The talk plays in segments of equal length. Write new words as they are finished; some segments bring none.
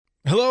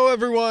Hello,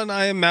 everyone.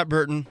 I am Matt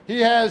Burton.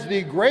 He has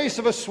the grace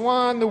of a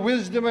swan, the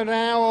wisdom of an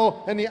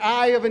owl, and the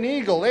eye of an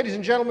eagle. Ladies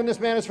and gentlemen, this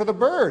man is for the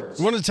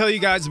birds. I want to tell you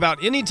guys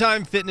about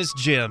Anytime Fitness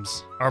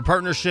Gyms. Our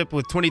partnership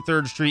with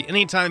 23rd Street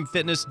Anytime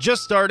Fitness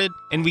just started,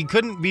 and we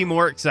couldn't be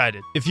more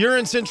excited. If you're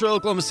in Central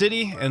Oklahoma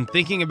City and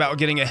thinking about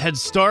getting a head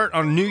start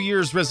on New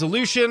Year's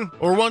resolution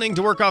or wanting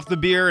to work off the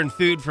beer and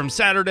food from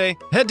Saturday,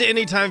 head to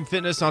Anytime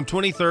Fitness on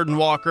 23rd and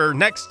Walker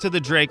next to the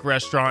Drake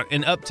Restaurant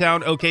in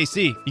Uptown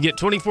OKC. You get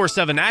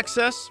 24/7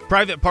 access,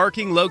 private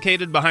parking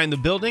located behind the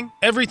building,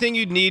 everything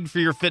you'd need for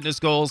your fitness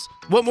goals.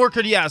 What more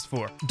could you ask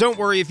for? Don't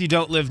worry if you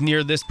don't live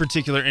near this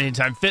particular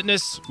Anytime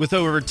Fitness. With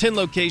over 10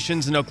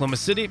 locations in Oklahoma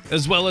City,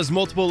 as well as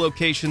multiple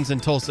locations in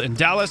Tulsa and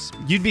Dallas,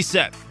 you'd be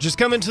set. Just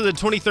come into the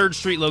 23rd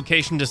Street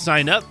location to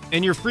sign up,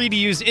 and you're free to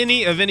use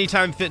any of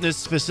Anytime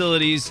Fitness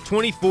facilities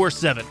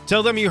 24/7.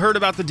 Tell them you heard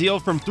about the deal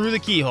from Through the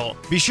Keyhole.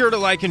 Be sure to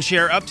like and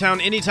share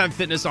Uptown Anytime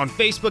Fitness on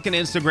Facebook and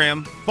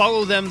Instagram.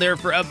 Follow them there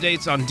for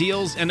updates on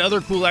deals and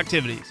other cool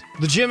activities.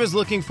 The gym is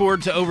looking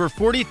forward to over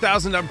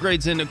 40,000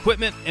 upgrades in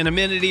equipment and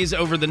amenities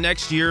over the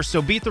next year,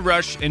 so beat the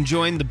rush and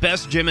join the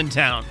best gym in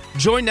town.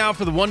 Join now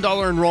for the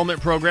 $1 enrollment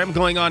program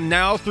going on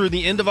now through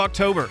the end of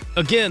October.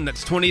 Again,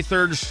 that's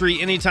 23rd Street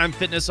Anytime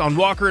Fitness on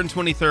Walker and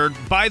 23rd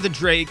by the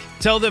Drake.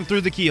 Tell them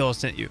Through the Keyhole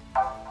sent you.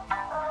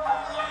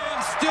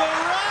 Still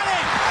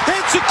running.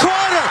 It's a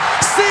corner.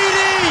 CD.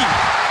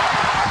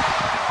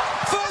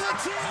 For the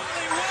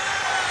team.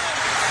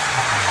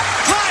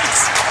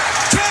 Lights.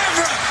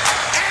 Camera.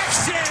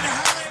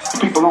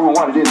 Action. People don't know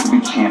what it is to be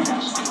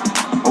champions.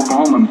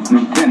 Oklahoma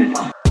invented it.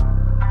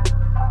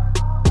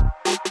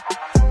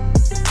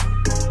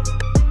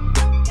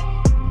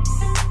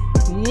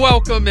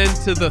 Welcome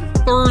into the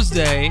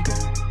Thursday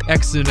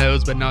X's and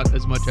O's, but not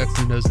as much X's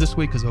and O's this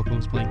week because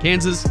Oklahoma's playing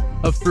Kansas,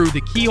 of Through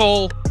the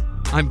Keyhole.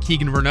 I'm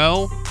Keegan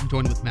Verneau. I'm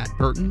joined with Matt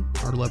Burton,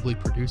 our lovely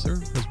producer,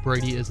 because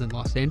Brady is in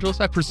Los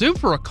Angeles. I presume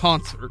for a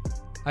concert.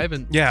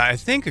 Yeah, I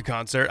think a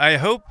concert. I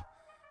hope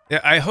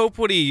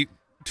what he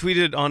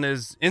tweeted on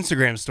his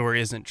Instagram story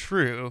isn't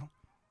true,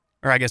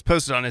 or I guess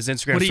posted on his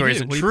Instagram story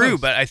isn't true.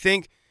 But I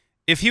think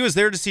if he was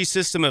there to see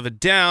System of a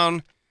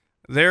Down,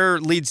 their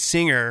lead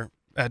singer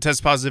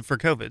tested positive for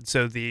COVID,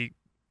 so the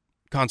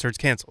concert's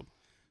canceled.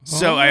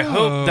 So I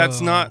hope that's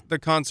not the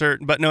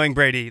concert, but knowing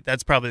Brady,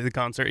 that's probably the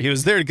concert he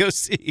was there to go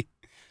see.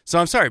 So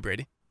I'm sorry,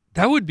 Brady.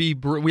 That would be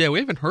we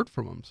haven't heard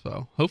from him,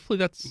 so hopefully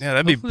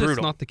that'd be brutal.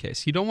 That's not the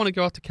case. You don't want to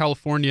go out to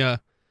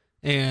California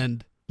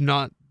and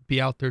not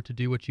be out there to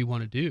do what you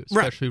want to do,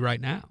 especially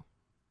right now.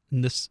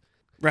 And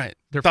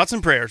Thoughts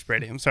and prayers,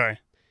 Brady. I'm sorry.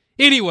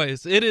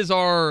 Anyways, it is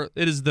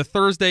the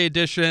Thursday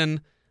edition.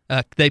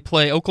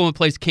 Oklahoma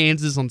plays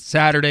Kansas on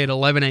Saturday at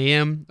 11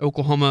 a.m.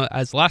 Oklahoma,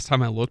 as last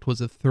time I looked,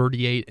 was a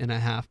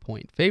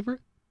 38.5-point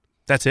favorite.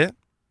 That's it?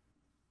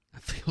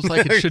 It feels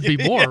like it should be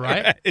more,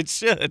 right? It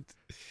should.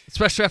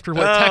 Especially after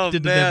what Tech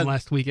did to them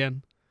last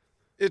weekend.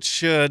 It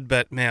should,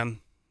 but man,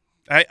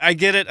 I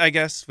get it, I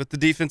guess, with the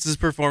defense's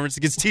performance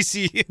against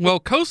TCU. Well,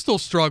 Coastal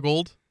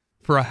struggled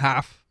for a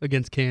half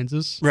against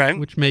Kansas, right?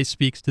 Which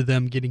speaks to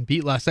them getting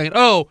beat last night.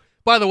 Oh,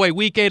 by the way,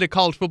 week 8 of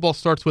college football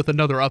starts with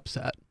another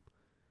upset.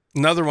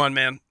 Another one,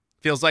 man.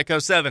 Feels like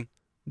 07.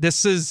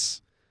 This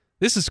is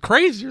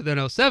crazier than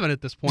 07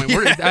 at this point.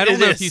 Yeah, I don't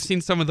know if you've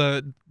seen some of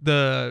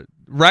the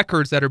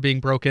records that are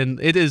being broken.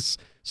 It is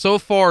so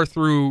far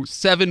through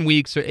 7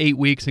 weeks or 8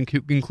 weeks,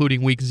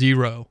 including week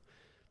 0.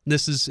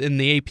 This is, in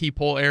the AP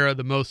poll era,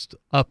 the most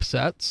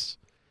upsets.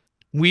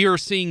 We are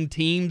seeing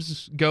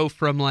teams go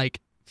from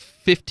like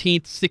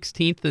 15th,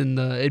 16th in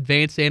the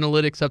advanced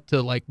analytics up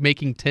to like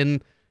making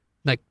 10,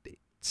 like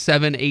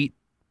 7, 8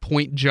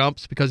 point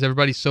jumps because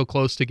everybody's so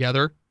close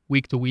together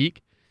week to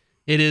week.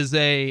 It's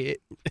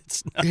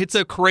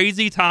a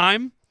crazy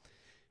time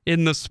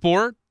in the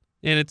sport,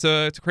 and it's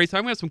a crazy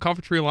time. We have some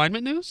conference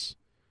realignment news,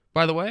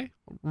 by the way.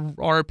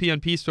 RIP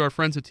and peace to our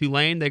friends at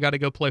Tulane. They got to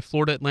go play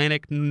Florida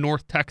Atlantic,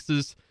 North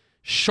Texas,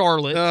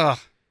 Charlotte. Ugh.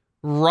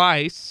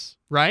 Rice,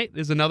 right,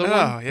 is another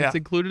one yeah. that's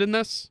included in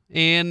this.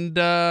 And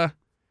I'm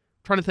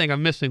trying to think,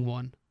 I'm missing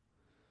one.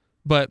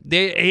 But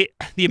the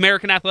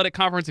American Athletic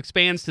Conference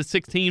expands to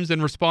 6 teams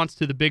in response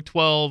to the Big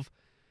 12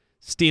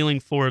 stealing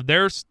 4 of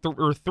their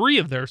 3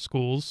 of their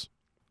schools.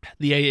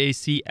 The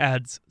AAC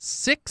adds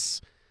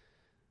 6.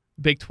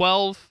 Big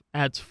 12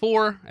 adds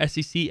 4.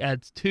 SEC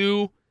adds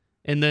 2.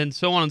 And then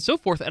so on and so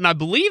forth. And I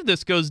believe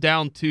this goes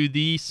down to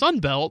the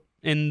Sun Belt.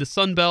 And the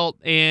Sun Belt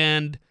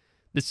and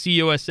the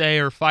CUSA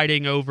are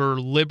fighting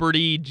over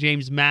Liberty,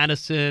 James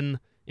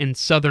Madison, and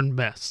Southern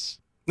Miss.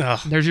 Ugh.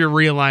 There's your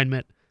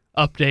realignment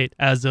update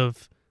as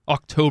of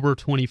October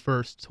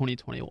 21st,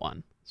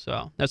 2021.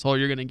 So that's all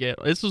you're going to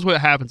get. This is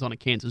what happens on a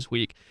Kansas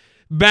week.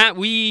 Matt,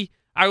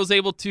 I was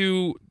able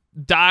to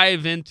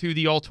dive into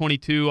the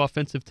All-22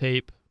 offensive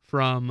tape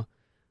from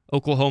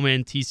Oklahoma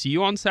and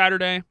TCU on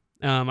Saturday.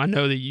 I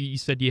know that you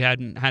said you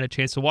hadn't had a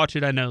chance to watch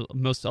it. I know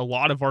a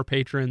lot of our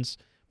patrons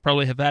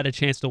probably have had a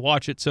chance to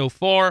watch it so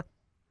far.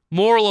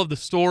 Moral of the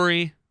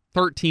story,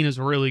 13 is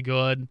really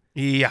good.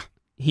 Yeah.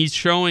 He's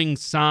showing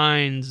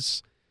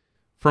signs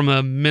from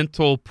a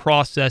mental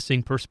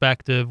processing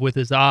perspective with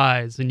his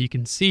eyes, and you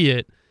can see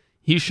it.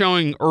 He's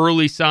showing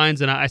early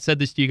signs, and I said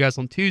this to you guys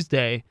on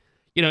Tuesday.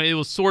 It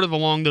was sort of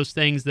along those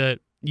things that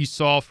you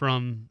saw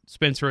from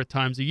Spencer at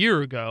times a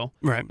year ago.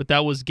 Right. But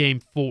that was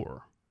game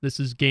 4. This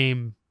is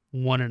game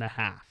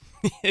 1.5.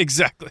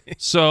 Exactly.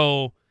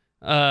 So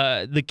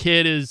the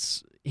kid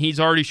he's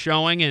already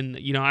showing, and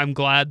I'm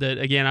glad that,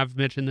 again, I've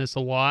mentioned this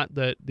a lot,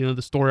 that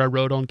the story I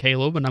wrote on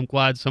Caleb, and I'm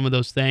glad some of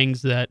those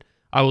things that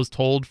I was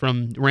told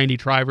from Randy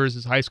Trivers,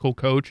 his high school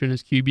coach, and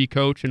his QB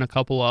coach, and a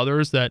couple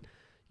others, that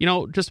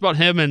just about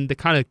him and the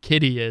kind of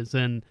kid he is,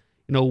 and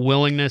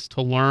willingness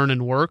to learn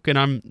and work.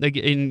 And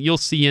you'll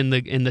see in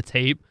the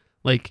tape,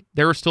 like,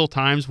 there were still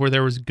times where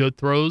there was good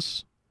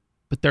throws,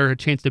 but there had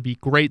a chance to be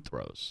great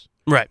throws.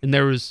 Right. And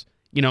there was,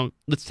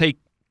 let's take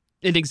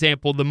an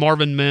example, the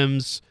Marvin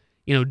Mims,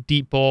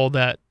 deep ball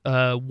that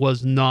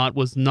was not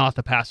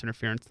the pass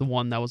interference, the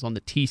one that was on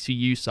the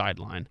TCU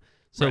sideline.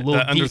 So right, a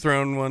little the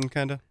underthrown one,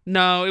 kind of.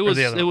 No, it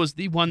was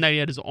the one that he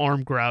had his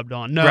arm grabbed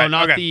on. No, right,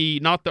 not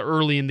the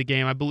early in the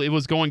game. I believe it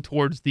was going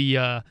towards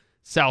the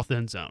south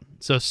end zone.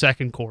 So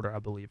second quarter, I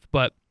believe,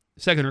 but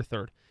second or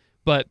third.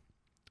 But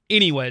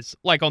anyways,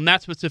 like on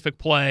that specific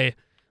play,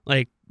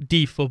 like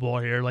deep football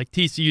here, like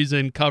TCU's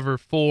in cover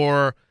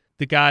 4.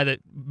 The guy that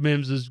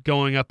Mims is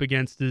going up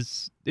against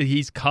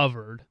he's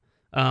covered.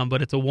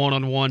 But it's a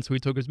one-on-one, so he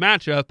took his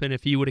matchup, and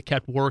if he would have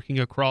kept working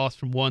across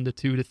from 1 to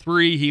 2 to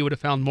 3, he would have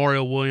found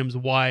Mario Williams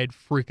wide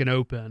freaking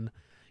open,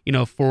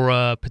 for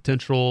a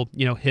potential,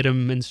 hit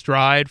him in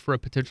stride for a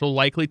potential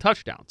likely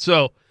touchdown.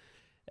 So,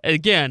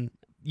 again,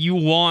 you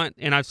want,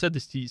 and I've said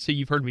this to you, so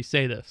you've heard me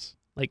say this,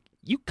 like,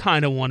 you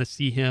kind of want to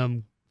see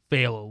him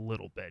fail a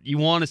little bit. You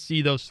want to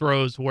see those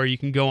throws where you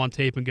can go on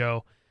tape and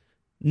go,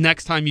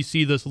 next time you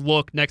see this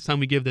look, next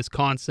time we give this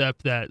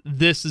concept that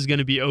this is going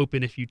to be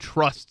open if you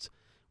trust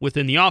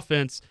within the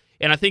offense.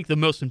 And I think the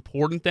most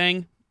important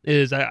thing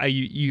is,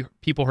 you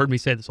people heard me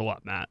say this a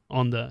lot, Matt,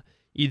 on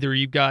either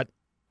you've got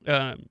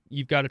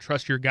to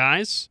trust your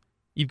guys,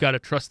 you've got to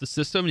trust the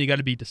system, and you got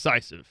to be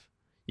decisive.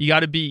 You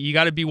got to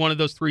be one of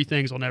those 3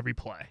 things on every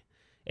play.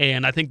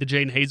 And I think the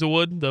Jaden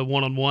Hazelwood, the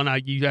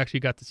one-on-one, you actually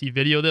got to see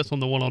video of this on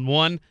the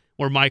one-on-one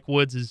where Mike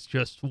Woods is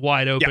just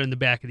wide open in the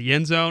back of the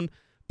end zone,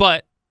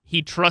 but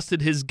he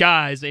trusted his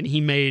guys and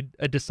he made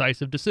a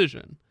decisive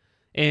decision.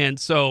 And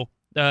so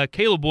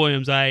Caleb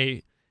Williams,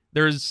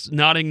 there's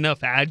not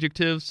enough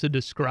adjectives to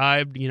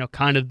describe,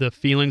 kind of the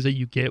feelings that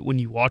you get when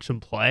you watch him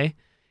play.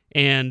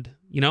 And,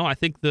 I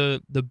think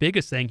the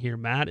biggest thing here,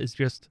 Matt, is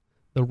just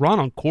the run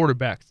on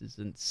quarterbacks is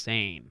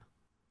insane.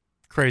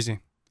 Crazy.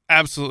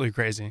 Absolutely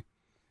crazy.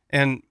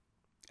 And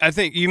I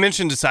think you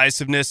mentioned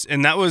decisiveness,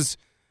 and that was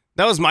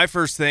my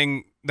first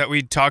thing that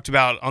we talked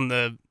about on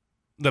the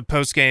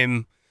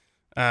post-game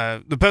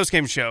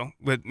show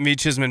with me,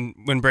 Chisholm,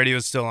 when Brady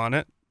was still on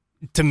it.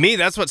 To me,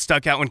 that's what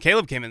stuck out when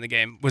Caleb came in the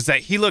game, was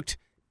that he looked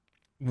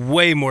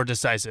way more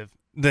decisive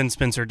than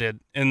Spencer did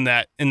in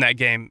that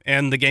game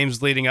and the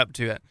games leading up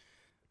to it.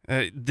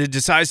 The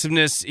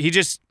decisiveness,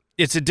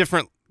 it's a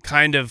different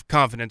kind of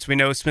confidence. We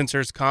know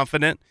Spencer's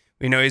confident.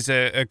 We know he's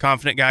a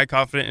confident guy,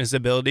 confident in his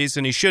abilities,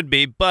 and he should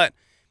be, but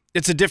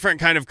it's a different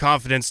kind of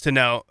confidence to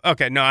know,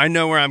 okay, no, I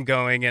know where I'm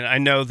going, and I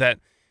know that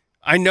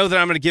I'm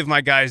going to give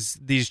my guys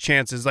these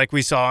chances, like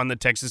we saw in the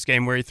Texas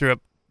game where he threw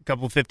up a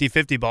couple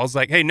 50-50 balls,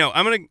 like, hey, no,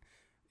 I'm going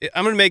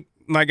to make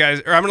my guys,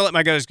 or I'm going to let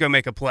my guys go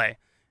make a play.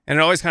 And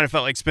it always kind of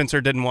felt like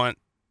Spencer didn't want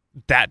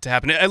that to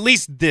happen, at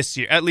least this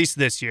year.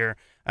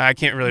 I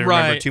can't really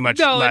remember too much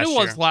last year.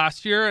 No, it was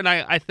last year, and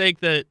I think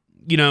that,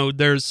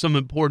 there's some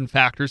important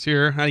factors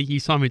here. You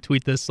saw me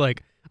tweet this.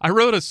 Like, I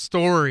wrote a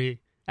story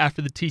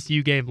after the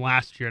TCU game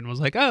last year and was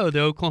like, oh,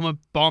 the Oklahoma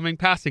bombing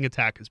passing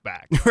attack is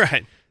back.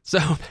 Right. So,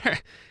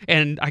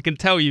 and I can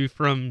tell you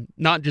from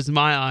not just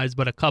my eyes,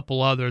 but a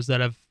couple others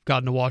that have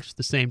gotten to watch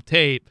the same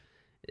tape,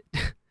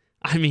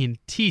 I mean,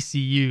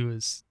 TCU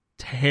is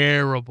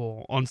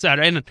terrible on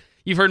Saturday. And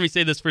you've heard me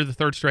say this for the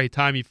 3rd straight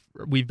time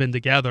we've been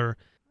together.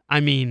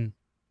 I mean,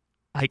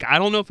 like, I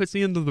don't know if it's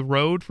the end of the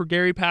road for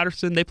Gary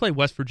Patterson. They play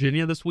West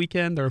Virginia this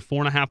weekend. They're a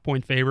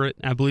 4.5-point favorite.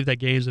 I believe that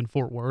game's in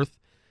Fort Worth.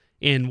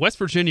 And West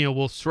Virginia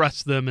will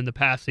stress them in the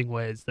passing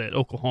ways that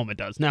Oklahoma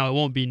does. Now, it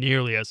won't be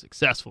nearly as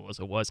successful as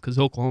it was because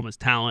Oklahoma's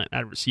talent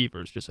at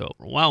receiver is just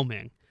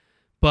overwhelming.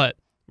 But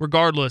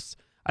regardless,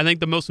 I think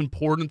the most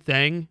important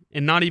thing,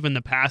 and not even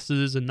the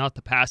passes and not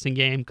the passing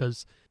game,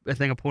 because I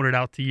think I pointed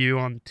out to you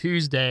on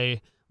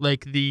Tuesday,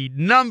 like the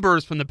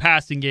numbers from the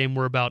passing game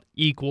were about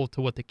equal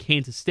to what the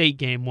Kansas State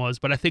game was.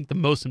 But I think the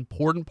most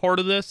important part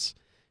of this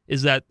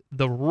is that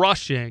the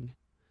rushing,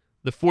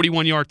 the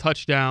 41-yard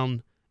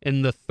touchdown,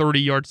 and the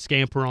 30-yard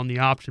scamper on the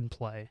option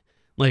play,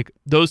 like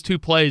those 2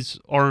 plays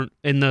aren't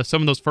in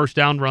some of those first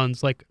down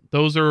runs. Like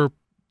those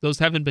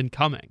haven't been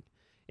coming.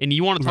 And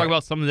you want to talk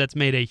about something that's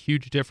made a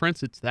huge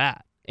difference. It's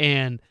that.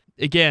 And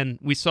again,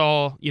 we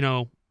saw,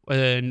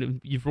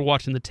 and if you're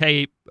watching the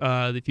tape,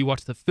 if you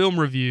watch the film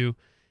review,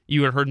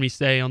 you had heard me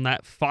say on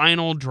that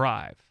final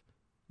drive,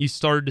 you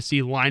started to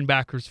see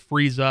linebackers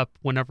freeze up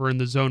whenever in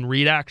the zone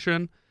read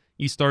action.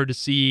 You started to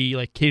see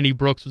like Kennedy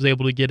Brooks was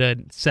able to get a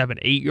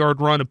 7-8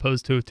 yard run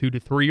opposed to a 2 to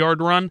 3 yard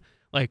run.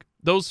 Like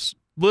those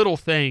little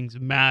things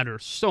matter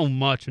so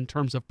much in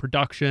terms of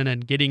production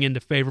and getting into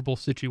favorable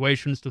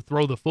situations to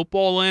throw the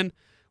football in.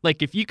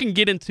 Like if you can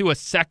get into a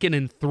 2nd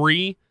and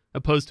 3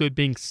 opposed to it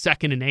being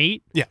 2nd and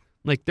 8, Yeah.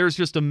 like there's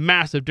just a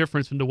massive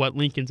difference into what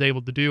Lincoln's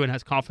able to do and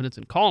has confidence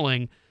in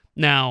calling.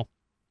 Now,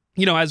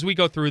 you know, as we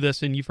go through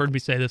this, and you've heard me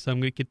say this,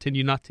 I'm going to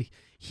continue not to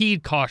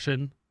heed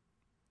caution.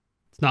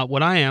 It's not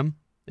what I am.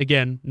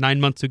 Again,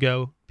 9 months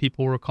ago,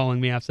 people were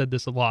calling me, I've said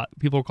this a lot,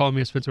 people were calling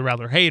me a Spencer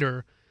Rattler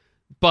hater,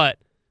 but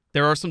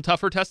there are some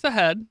tougher tests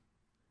ahead,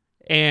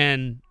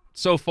 and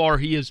so far,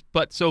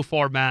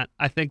 Matt,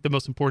 I think the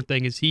most important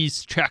thing is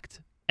he's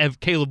checked,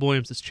 Caleb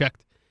Williams has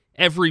checked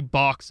every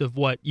box of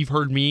what you've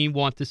heard me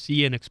want to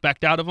see and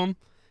expect out of him,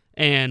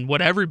 and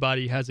what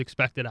everybody has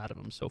expected out of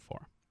him so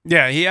far.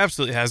 Yeah, he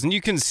absolutely has, and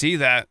you can see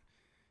that.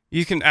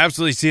 You can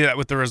absolutely see that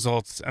with the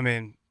results. I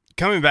mean,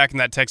 coming back in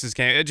that Texas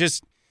game, it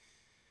just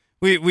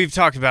we've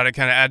talked about it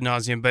kind of ad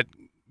nauseum, but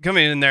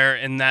coming in there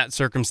in those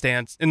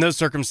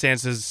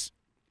circumstances,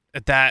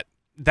 at that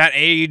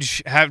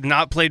age, have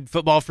not played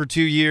football for 2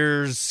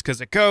 years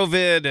because of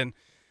COVID and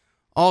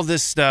all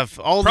this stuff,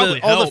 all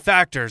the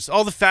factors,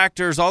 all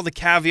the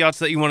caveats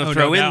that you want to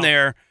throw in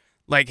there,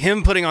 like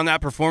him putting on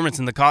that performance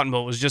in the Cotton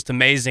Bowl was just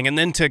amazing, and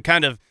then to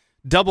kind of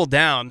double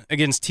down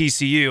against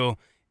TCU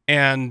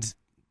and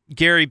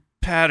Gary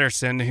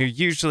Patterson, who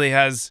usually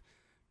has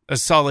a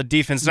solid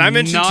defense. And I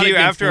mentioned to you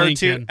after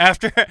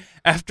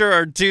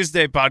our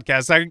Tuesday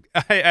podcast,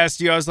 I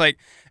asked you, I was like,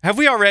 have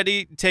we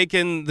already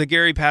taken the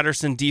Gary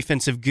Patterson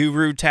defensive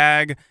guru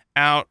tag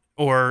out,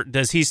 or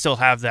does he still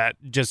have that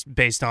just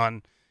based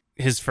on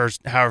his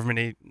first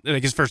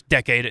his first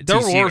decade at TCU or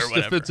whatever? They're worse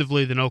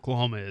defensively than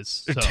Oklahoma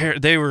is. So.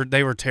 They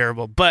were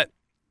terrible, but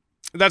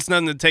that's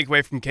nothing to take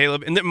away from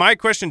Caleb. And my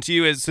question to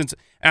you is, since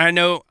I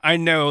know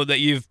that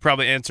you've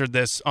probably answered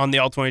this on the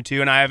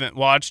All-22 and I haven't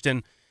watched,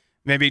 and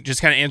maybe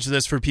just kind of answer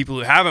this for people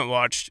who haven't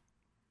watched,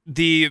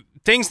 the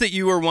things that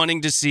you were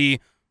wanting to see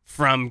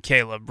from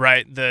Caleb,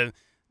 right? The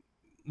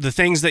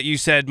things that you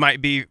said might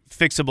be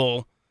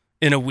fixable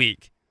in a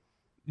week.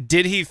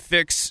 Did he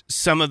fix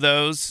some of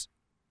those,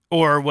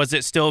 or was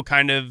it still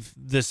kind of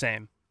the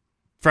same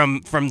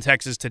from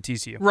Texas to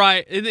TCU?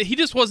 Right. He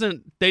just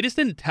wasn't – they just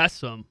didn't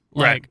test him.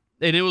 Right.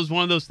 And it was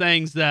one of those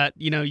things that,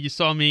 you know, you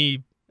saw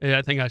me –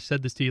 I think I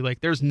said this to you.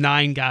 Like, there's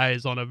 9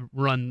 guys on a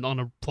run, on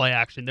a play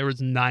action. There was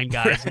 9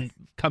 guys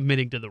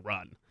committing to the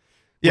run.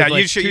 Yeah,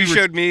 you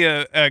showed me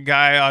a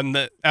guy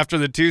after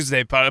the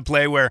Tuesday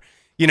play where,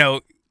 you know,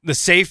 the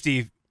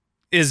safety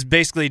is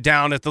basically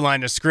down at the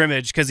line of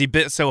scrimmage because he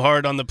bit so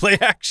hard on the play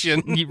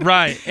action.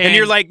 Right. And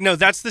you're like, no,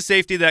 that's the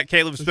safety that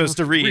Caleb's supposed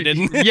to read.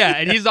 Yeah,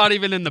 and he's not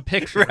even in the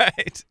picture.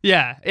 Right.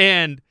 Yeah,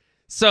 and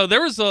so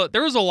there was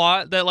a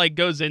lot that like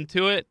goes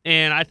into it,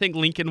 and I think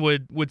Lincoln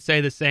would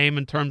say the same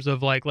in terms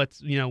of like,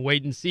 let's, you know,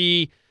 wait and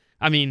see.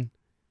 I mean,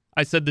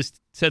 I said this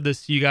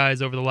to you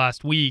guys over the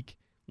last week.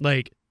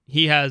 Like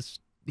he has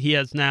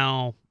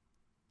now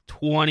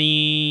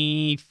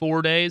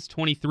 24 days,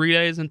 23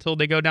 days until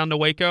they go down to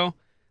Waco.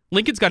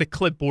 Lincoln's got a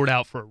clipboard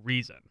out for a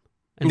reason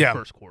in the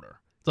first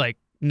quarter. It's like,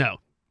 no,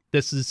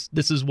 this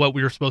is what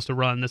we were supposed to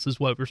run. This is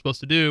what we're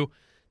supposed to do.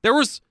 There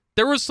was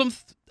some,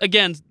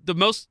 again,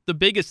 the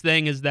biggest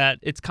thing is that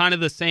it's kind of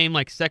the same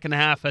like second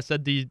half. I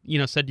said to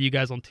you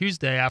guys on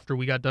Tuesday after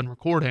we got done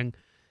recording.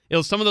 It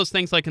was some of those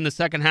things like in the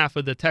second half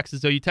of the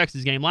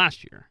Texas game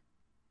last year,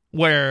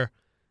 where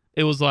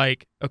it was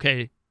like,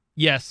 okay,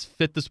 yes,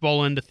 fit this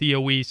ball into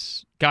Theo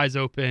Weiss, guys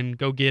open,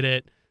 go get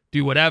it,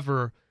 do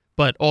whatever.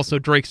 But also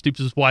Drake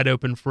Stoops was wide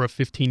open for a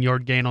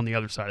 15-yard gain on the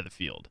other side of the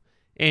field.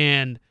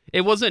 And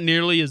it wasn't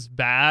nearly as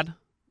bad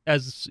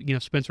as, you know,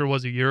 Spencer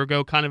was a year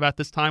ago kind of at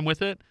this time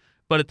with it.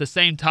 But at the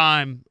same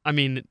time, I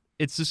mean,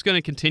 it's just going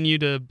to continue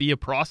to be a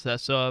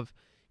process of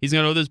he's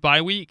going to go this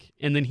bye week,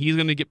 and then he's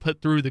going to get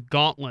put through the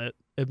gauntlet.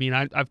 I mean,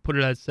 I've put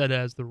it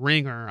as the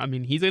ringer. I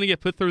mean, he's going to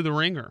get put through the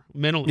ringer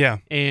mentally. Yeah.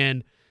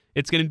 And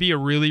it's going to be a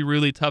really,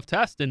 really tough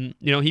test. And,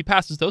 you know, he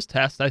passes those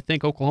tests. I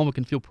think Oklahoma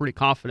can feel pretty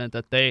confident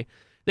that they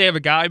have a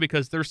guy,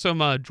 because there's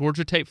some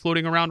Georgia tape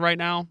floating around right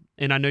now,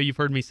 and I know you've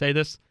heard me say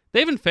this.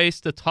 They haven't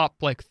faced a top,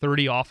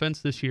 30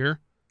 offense this year.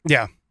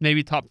 Yeah.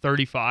 Maybe top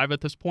 35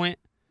 at this point.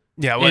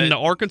 Yeah. In the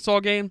Arkansas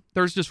game,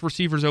 there's just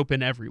receivers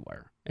open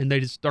everywhere, and they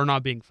just are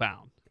not being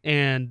found.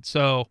 And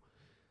so,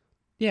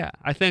 yeah,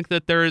 I think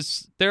that there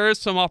is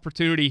some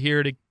opportunity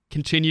here to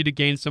continue to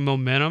gain some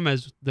momentum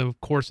as the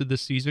course of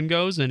this season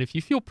goes. And if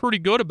you feel pretty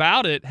good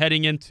about it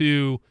heading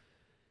into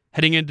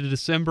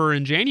December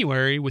and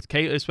January,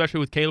 especially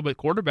with Caleb at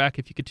quarterback,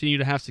 if you continue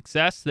to have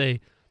success, they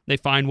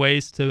find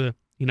ways to,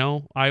 you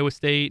know, Iowa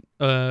State,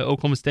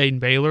 Oklahoma State,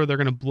 and Baylor, they're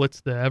going to blitz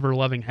the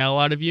ever-loving hell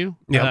out of you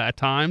at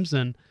times.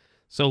 And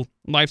so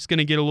life's going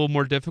to get a little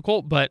more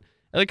difficult. But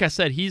like I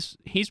said, he's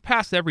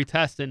passed every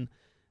test. And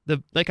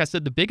like I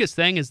said, the biggest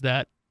thing is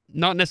that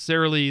not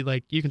necessarily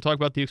like you can talk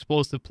about the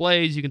explosive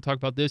plays, you can talk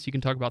about this, you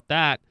can talk about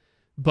that,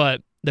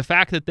 but the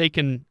fact that they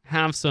can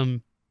have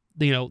some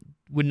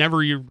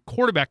whenever your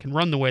quarterback can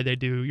run the way they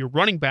do, your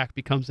running back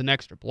becomes an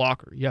extra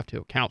blocker you have to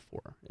account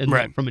for, and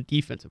Right. from a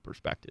defensive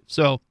perspective.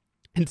 So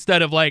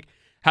instead of like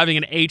having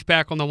an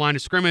H-back on the line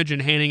of scrimmage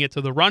and handing it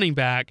to the running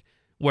back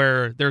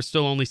where there's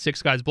still only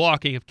 6 guys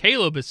blocking, if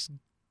Caleb is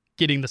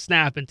getting the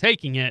snap and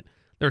taking it,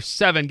 there's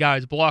 7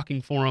 guys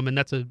blocking for him, and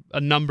that's a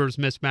numbers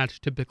mismatch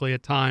typically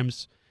at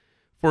times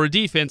for a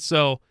defense.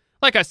 So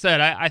like I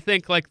said, I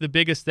think like the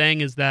biggest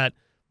thing is that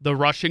the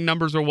rushing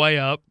numbers are way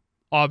up,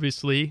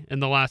 obviously, in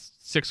the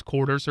last 6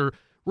 quarters, or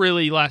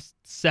really last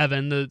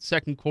 7. The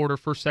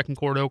first second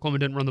quarter, Oklahoma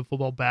didn't run the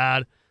football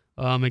bad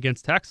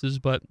against Texas,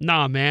 but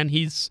nah, man,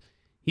 he's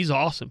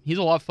awesome. He's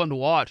a lot of fun to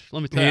watch.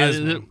 Let me tell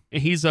you,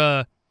 he's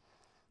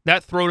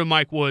that throw to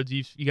Mike Woods.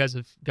 You guys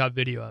have got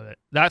video of it.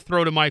 That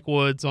throw to Mike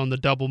Woods on the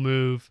double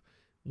move,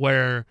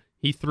 where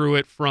he threw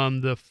it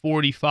from the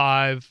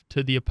 45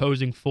 to the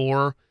opposing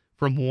 4,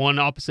 from one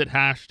opposite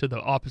hash to the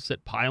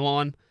opposite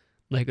pylon.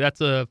 Like,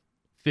 that's a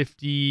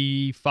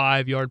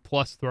 55-yard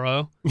plus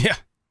throw. Yeah.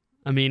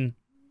 I mean,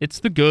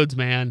 it's the goods,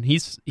 man.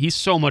 He's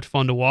so much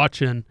fun to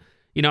watch. And,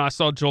 I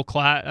saw Joel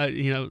Klatt,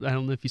 I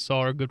don't know if you saw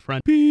our good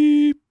friend,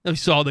 beep. I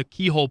saw the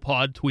Keyhole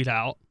Pod tweet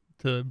out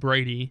to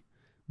Brady,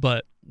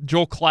 but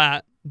Joel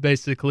Klatt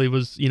basically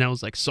was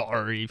like,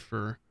 sorry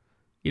for,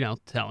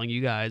 telling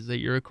you guys that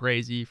you're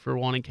crazy for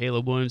wanting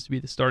Caleb Williams to be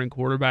the starting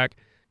quarterback.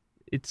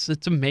 It's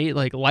amazing,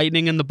 like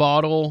lightning in the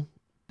bottle.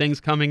 Things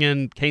coming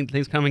in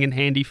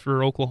handy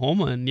for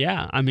Oklahoma. And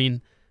yeah, I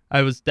mean,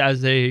 I was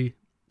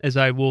as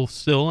I will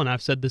still, and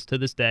I've said this to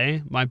this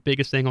day, my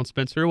biggest thing on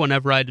Spencer,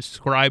 whenever I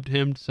described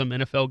him to some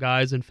NFL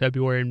guys in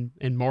February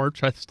and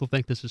March, I still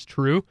think this is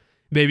true.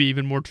 Maybe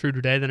even more true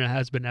today than it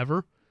has been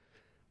ever.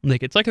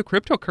 Like, it's like a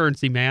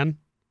cryptocurrency, man.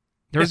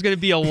 There's going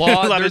to be a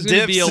lot. There's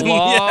going to be a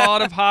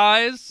lot of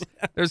highs.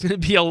 There's going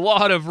to be a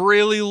lot of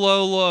really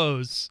low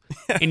lows,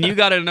 and you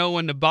got to know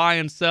when to buy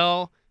and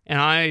sell. And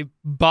I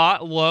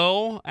bought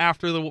low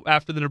after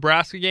the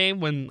Nebraska game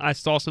when I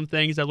saw some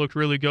things that looked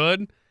really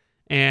good,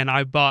 and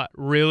I bought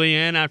really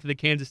in after the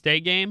Kansas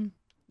State game.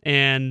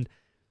 And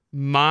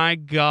my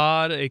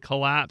God, a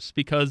collapse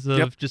because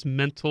of just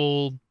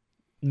mental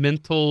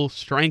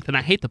strength. And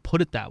I hate to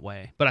put it that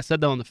way, but I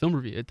said that on the film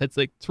review.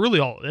 It's really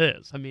all it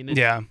is. I mean,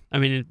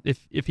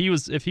 if he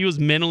was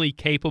mentally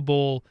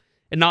capable,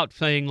 and not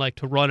saying like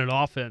to run an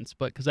offense,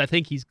 but because I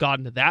think he's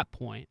gotten to that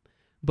point,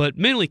 but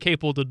mentally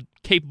capable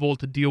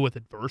to deal with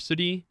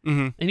adversity,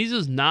 and he's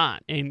just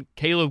not. And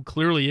Caleb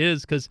clearly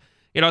is, because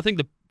I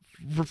think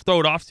throw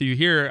it off to you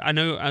here. I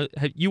know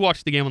you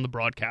watched the game on the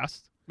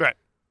broadcast, right?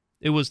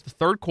 It was the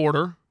third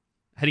quarter,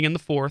 heading in the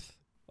fourth.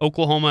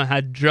 Oklahoma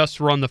had just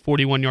run the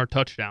 41-yard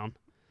touchdown.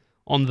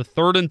 On the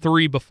 3rd and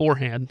 3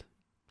 beforehand,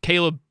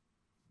 Caleb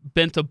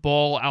bent a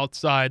ball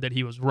outside that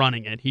he was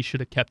running it. He should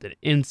have kept it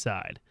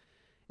inside.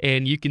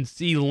 And you can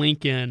see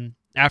Lincoln,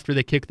 after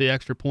they kick the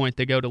extra point,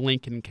 they go to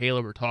Lincoln and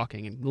Caleb are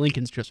talking, and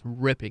Lincoln's just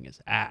ripping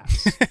his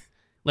ass.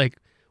 I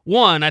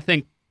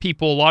think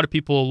a lot of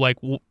people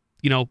want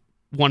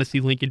to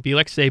see Lincoln be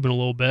like Saban a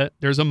little bit.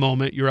 There's a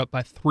moment you're up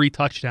by 3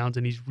 touchdowns,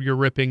 and you're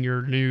ripping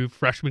your new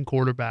freshman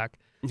quarterback.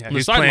 Yeah,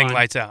 he's playing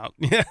lights out.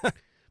 Yeah.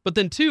 But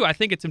then, too, I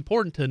think it's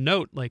important to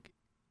note,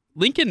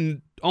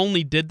 Lincoln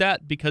only did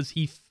that because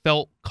he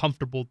felt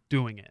comfortable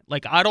doing it.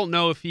 I don't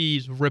know if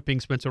he's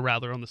ripping Spencer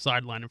Rattler on the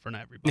sideline in front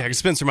of everybody. Yeah, because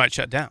Spencer might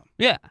shut down.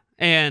 Yeah,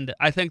 and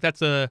I think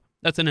that's an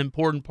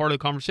important part of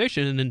the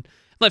conversation. And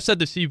I've said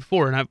this to you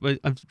before, and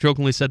I've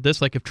jokingly said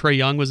this, if Trae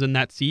Young was in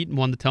that seat and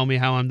wanted to tell me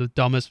how I'm the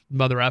dumbest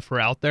mother effer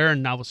out there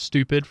and I was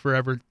stupid for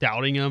ever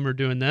doubting him or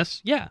doing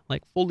this, yeah,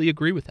 fully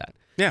agree with that.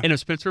 Yeah. And if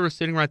Spencer was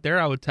sitting right there,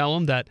 I would tell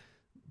him that,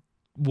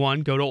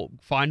 1,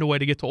 find a way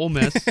to get to Ole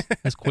Miss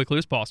as quickly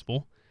as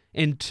possible,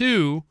 and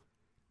 2,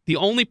 the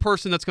only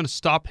person that's going to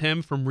stop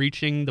him from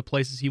reaching the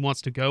places he wants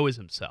to go is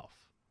himself.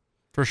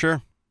 For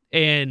sure.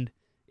 And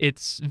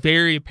it's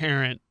very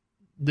apparent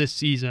this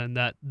season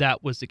that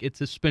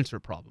it's a Spencer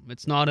problem.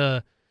 It's not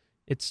a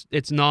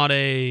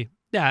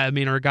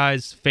our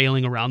guys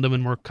failing around him,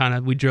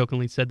 and we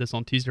jokingly said this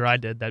on Tuesday, I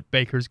did, that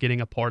Baker's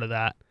getting a part of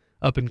that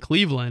up in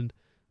Cleveland,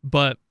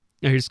 but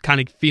he's kind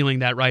of feeling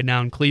that right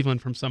now in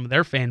Cleveland from some of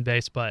their fan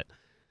base. But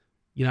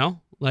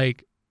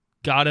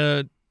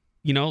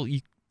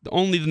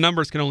only the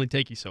numbers can only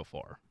take you so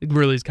far. It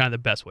really is kind of the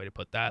best way to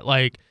put that.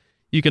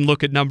 You can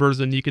look at numbers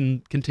and you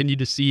can continue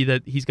to see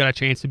that he's got a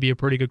chance to be a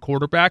pretty good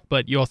quarterback,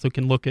 but you also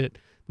can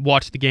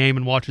watch the game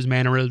and watch his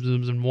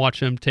mannerisms and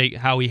watch him take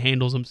how he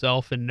handles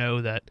himself and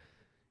know that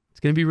it's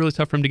going to be really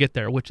tough for him to get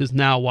there, which is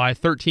now why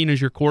 13 is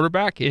your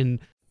quarterback. And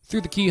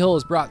Through the Keyhole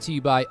is brought to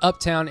you by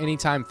Uptown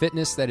Anytime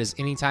Fitness. That is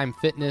Anytime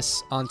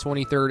Fitness on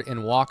 23rd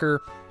and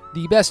Walker.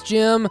 The best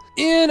gym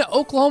in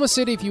Oklahoma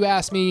City, if you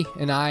ask me,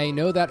 and I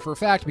know that for a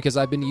fact because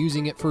I've been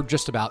using it for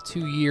just about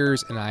 2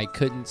 years, and I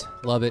couldn't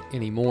love it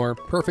anymore.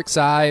 Perfect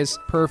size,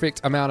 perfect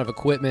amount of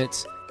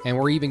equipment, And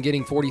we're even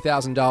getting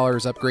 $40,000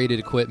 upgraded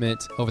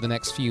equipment over the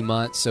next few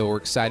months, so we're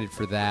excited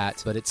for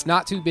that. But it's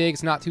not too big,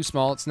 it's not too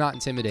small, it's not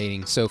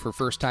intimidating. So for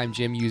first-time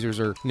gym users,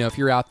 or if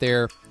you're out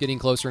there getting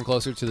closer and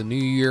closer to the new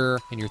year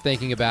and you're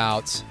thinking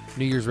about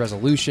New Year's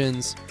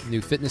resolutions,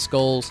 new fitness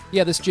goals,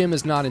 yeah, this gym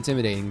is not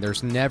intimidating.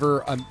 There's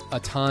never a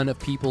ton of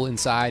people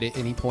inside at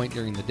any point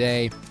during the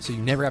day, so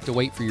you never have to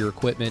wait for your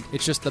equipment.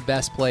 It's just the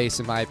best place,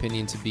 in my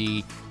opinion, to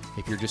be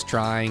if you're just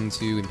trying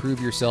to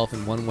improve yourself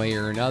in one way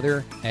or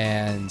another.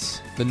 And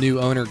the new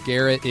owner,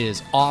 Garrett,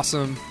 is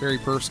awesome, very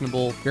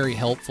personable, very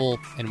helpful,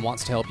 and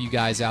wants to help you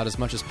guys out as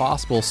much as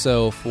possible.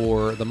 So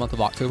for the month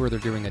of October, they're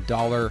doing a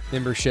 $1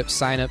 membership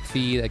sign-up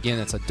fee. Again,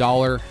 it's a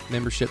 $1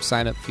 membership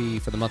sign-up fee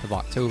for the month of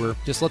October.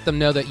 Just let them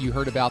know that you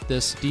heard about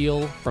this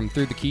deal from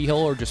Through the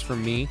Keyhole or just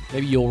from me.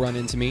 Maybe you'll run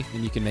into me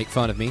and you can make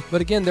fun of me.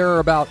 But again, there are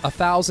about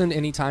 1,000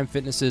 Anytime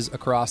Fitnesses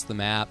across the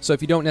map. So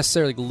if you don't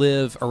necessarily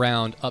live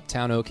around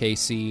Uptown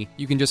OKC,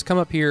 you can just come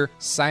up here,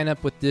 sign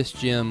up with this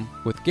gym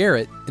with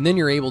Garrett, and then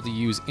you're able to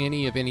use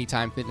any of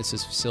Anytime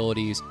Fitness's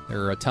facilities.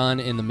 There are a ton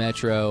in the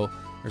metro.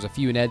 There's a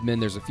few in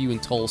Edmond. There's a few in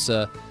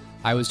Tulsa.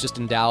 I was just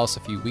in Dallas a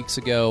few weeks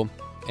ago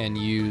and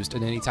used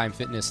an Anytime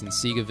Fitness in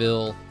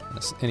Seagoville,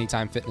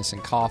 Anytime Fitness in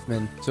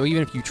Kaufman. So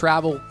even if you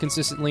travel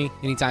consistently,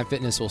 Anytime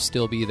Fitness will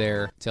still be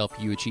there to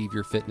help you achieve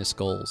your fitness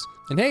goals.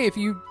 And hey, if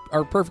you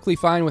are perfectly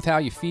fine with how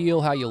you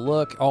feel, how you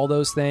look, all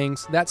those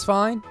things, that's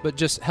fine. But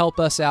just help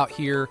us out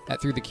here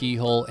at Through the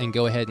Keyhole and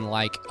go ahead and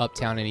like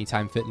Uptown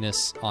Anytime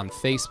Fitness on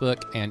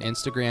Facebook and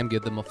Instagram.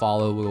 Give them a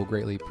follow. We will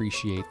greatly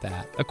appreciate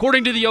that.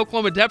 According to the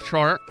Oklahoma depth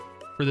chart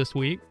for this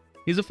week,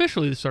 he's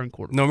officially the starting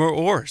quarterback. No more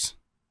oars.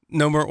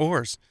 No more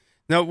oars.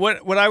 Now,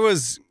 what I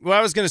was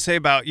going to say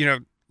about,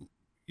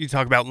 you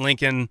talk about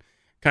Lincoln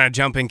kind of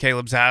jumping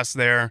Caleb's ass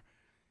there,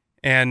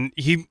 and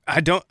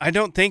I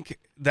don't think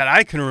that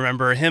I can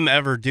remember him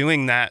ever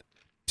doing that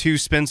to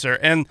Spencer,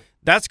 and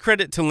that's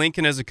credit to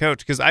Lincoln as a coach,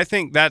 because I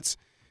think that's,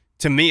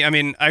 to me, I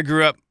mean, I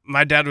grew up,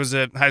 my dad was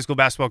a high school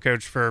basketball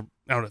coach for,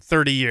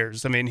 30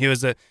 years. I mean, he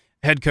was a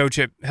head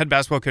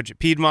basketball coach at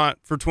Piedmont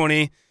for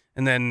 20,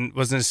 and then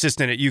was an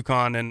assistant at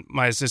UConn, and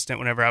my assistant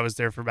whenever I was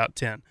there for about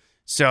 10.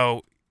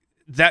 So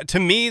that, to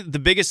me, the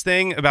biggest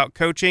thing about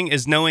coaching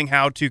is knowing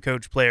how to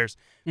coach players,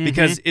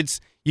 because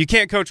you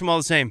can't coach them all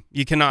the same.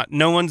 You cannot.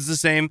 No one's the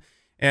same,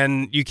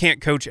 and you can't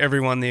coach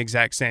everyone the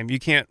exact same. You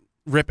can't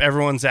rip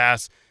everyone's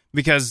ass,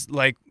 because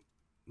like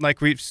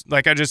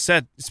I just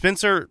said,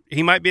 Spencer,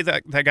 he might be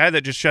that guy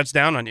that just shuts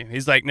down on you.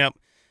 He's like, nope,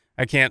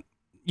 I can't.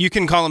 You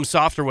can call him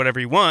soft or whatever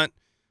you want,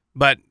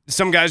 but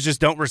some guys just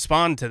don't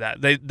respond to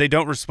that. They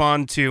don't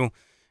respond to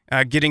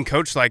getting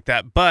coached like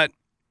that, but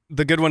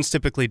the good ones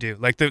typically do.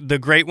 Like the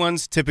great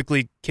ones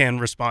typically can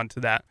respond to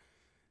that.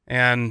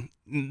 And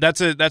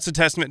that's a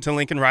testament to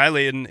Lincoln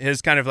Riley and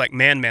his kind of like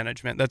man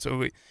management. That's what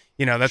we,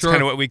 that's Sure.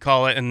 kind of what we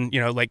call it. And,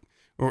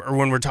 or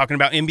when we're talking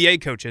about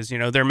NBA coaches,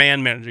 they're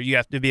man manager. You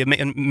have to be a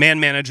man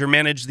manager,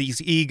 manage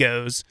these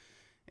egos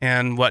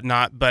and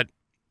whatnot. But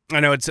I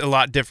know it's a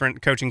lot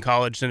different coaching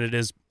college than it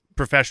is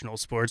professional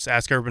sports.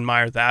 Ask Urban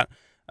Meyer that.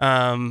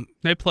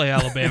 They play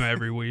Alabama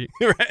every week.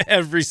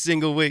 Every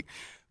single week.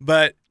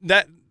 But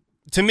that,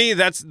 to me,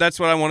 that's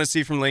what I want to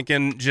see from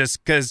Lincoln,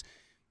 just because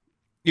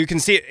you can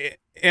see it.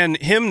 And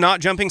him not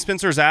jumping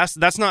Spencer's ass,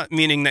 that's not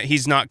meaning that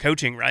he's not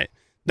coaching right.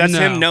 That's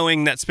him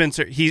knowing that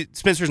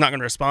Spencer's not going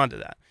to respond to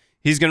that.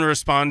 He's going to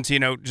respond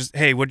to, just,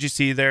 hey, what'd you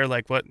see there?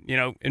 Like what,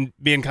 and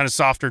being kind of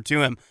softer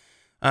to him.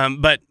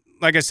 But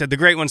like I said, the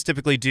great ones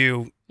typically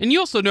do. And you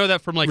also know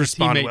that from like a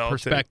teammate well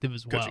perspective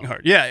as well. Coaching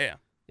hard. Yeah.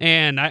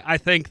 And I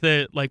think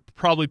that like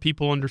probably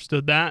people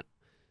understood that.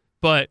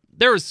 But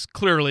there was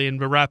clearly, and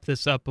to wrap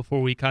this up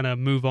before we kind of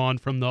move on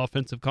from the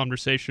offensive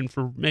conversation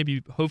for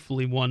maybe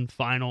hopefully one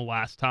final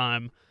last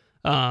time.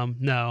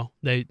 No,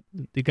 they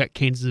got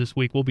Kansas this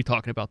week. We'll be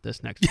talking about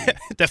this next week. Yeah,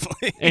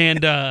 definitely.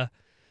 And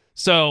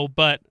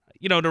but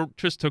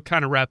just to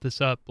kind of wrap this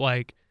up,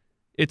 like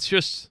it's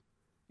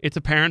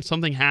apparent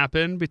something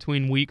happened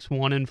between weeks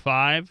 1 and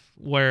 5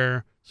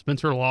 where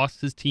Spencer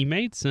lost his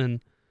teammates,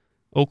 and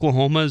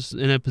Oklahoma's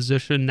in a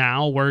position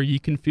now where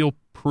you can feel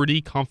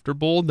pretty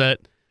comfortable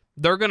that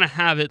they're going to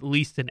have at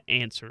least an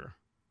answer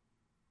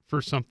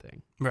for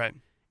something. Right.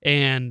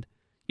 And,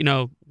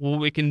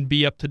 it can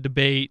be up to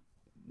debate,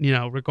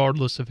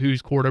 regardless of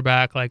who's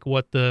quarterback, like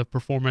what the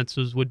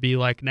performances would be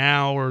like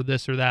now or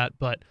this or that.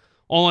 But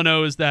all I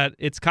know is that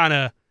it's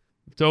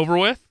over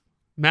with.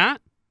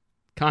 Matt,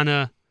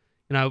 this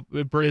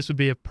would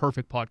be a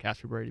perfect podcast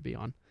for Brady to be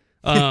on.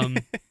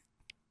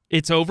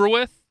 It's over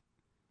with.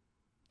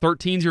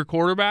 13's your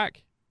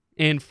quarterback,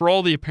 and for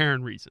all the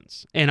apparent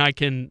reasons. And I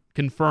can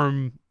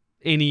confirm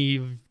any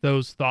of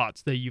those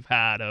thoughts that you've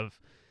had of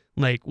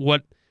like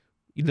what,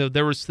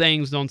 there was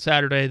things on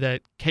Saturday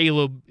that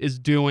Caleb is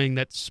doing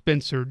that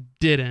Spencer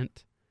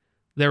didn't.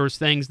 There was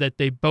things that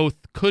they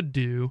both could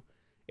do.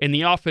 And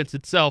the offense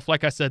itself,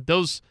 like I said,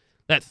 that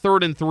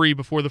 3rd and 3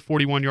 before the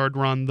 41-yard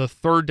run, the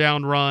 3rd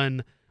down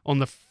run on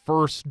the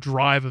first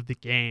drive of the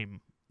game,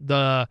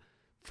 the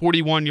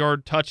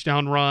 41-yard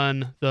touchdown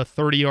run, the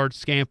 30-yard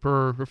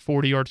scamper or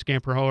 40-yard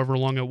scamper, however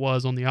long it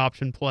was on the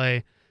option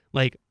play.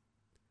 Like,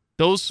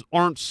 those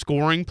aren't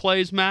scoring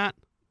plays, Matt,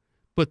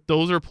 but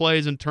those are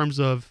plays in terms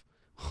of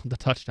the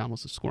touchdown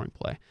was a scoring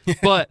play.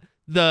 But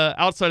the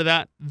outside of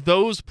that,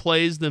 those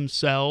plays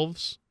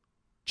themselves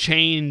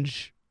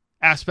change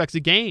aspects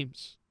of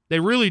games. They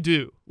really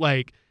do.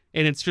 Like,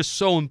 and it's just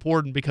so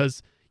important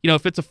because,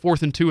 if it's a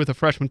 4th and 2 with a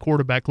freshman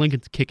quarterback,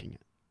 Lincoln's kicking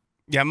it.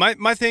 Yeah,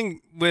 my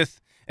thing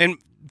with, and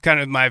kind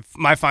of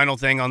my final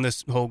thing on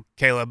this whole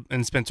Caleb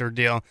and Spencer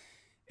deal,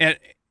 and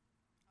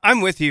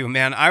I'm with you,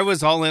 man. I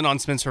was all in on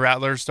Spencer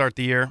Rattler to start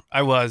the year.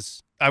 I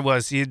was.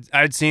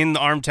 I'd seen the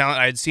arm talent.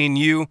 I had seen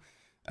you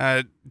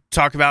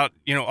talk about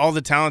all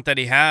the talent that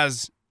he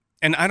has,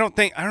 and I don't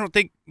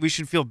think we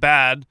should feel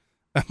bad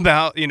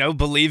about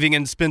believing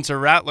in Spencer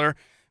Rattler,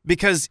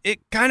 because it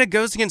kind of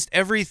goes against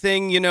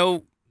everything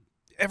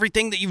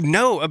everything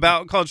that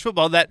about college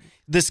football, that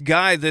this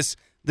guy, this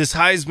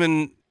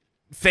Heisman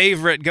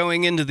favorite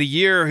going into the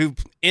year, who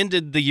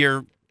ended the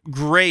year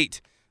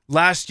great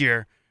last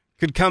year,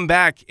 could come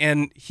back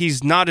and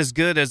he's not as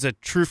good as a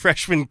true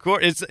freshman.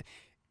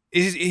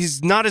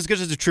 He's not as good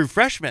as a true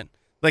freshman.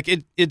 Like,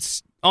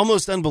 it's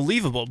almost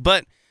unbelievable.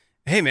 But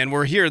hey, man,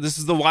 we're here. This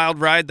is the wild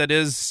ride that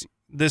is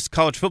this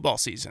college football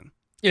season.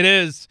 It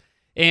is.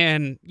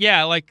 And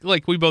yeah, like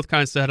we both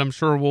kind of said, I'm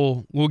sure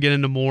we'll get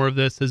into more of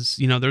this as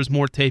there's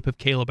more tape of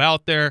Caleb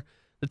out there.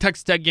 The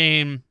Texas Tech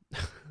game,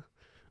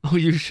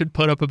 you should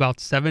put up about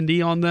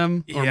 70 on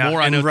them or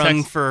more. I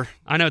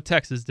know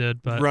Texas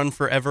did, but run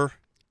forever.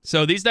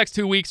 So these next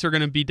 2 weeks are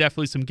going to be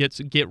definitely some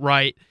get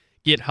right,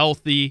 get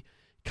healthy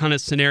kind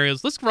of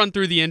scenarios. Let's run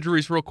through the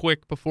injuries real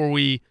quick before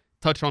we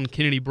touch on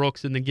Kennedy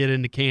Brooks and then get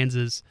into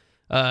Kansas.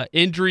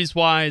 Injuries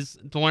wise,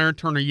 Delarrin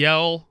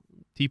Turner-Yell,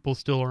 people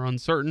still are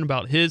uncertain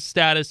about his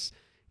status.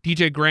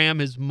 DJ Graham,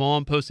 his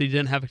mom posted he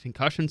didn't have a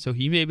concussion, so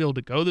he may be able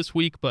to go this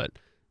week, but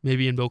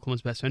maybe in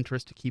Oklahoma's best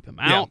interest to keep him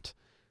out.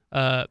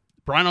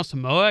 Brian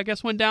Asamoah, I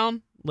guess, went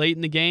down late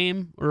in the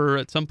game or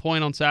at some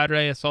point on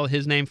Saturday. I saw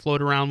his name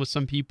float around with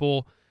some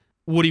people.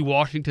 Woody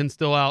Washington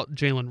still out.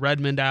 Jalen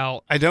Redmond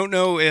out. I don't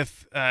know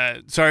if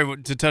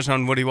sorry to touch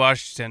on Woody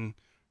Washington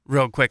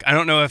real quick. I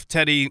don't know if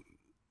Teddy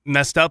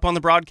messed up on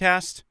the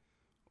broadcast,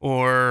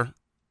 or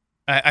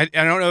I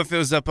don't know if it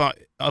was up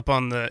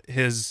on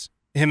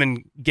him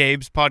and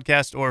Gabe's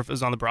podcast, or if it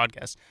was on the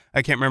broadcast.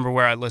 I can't remember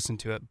where I listened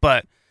to it,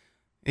 but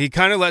he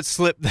kind of let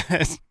slip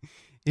that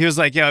he was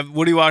like, "Yeah,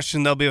 Woody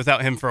Washington, they'll be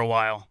without him for a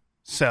while."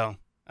 So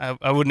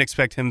I wouldn't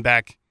expect him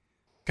back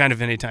kind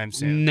of anytime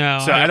soon. No.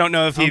 So I don't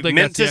know if he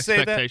meant to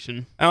say that.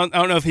 I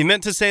don't know if he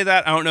meant to say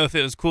that. I don't know if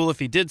it was cool if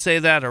he did say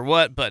that or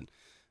what, but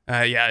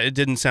yeah, it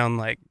didn't sound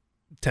like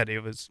Teddy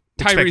was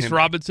expecting Tyrese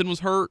Robinson was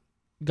hurt,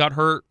 got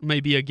hurt.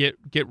 Maybe a get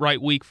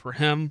right week for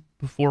him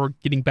before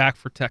getting back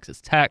for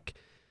Texas Tech.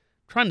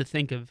 I'm trying to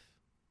think of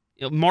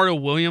Mario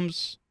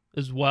Williams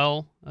as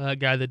well, a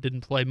guy that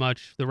didn't play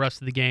much the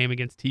rest of the game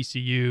against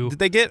TCU. Did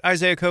they get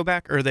Isaiah Coe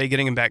back, or are they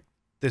getting him back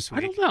this week?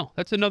 I don't know.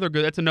 That's another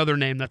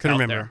name that's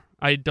out there.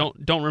 I don't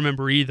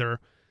remember either.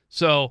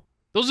 So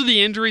those are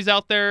the injuries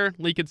out there.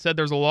 Leak had said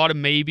there's a lot of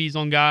maybes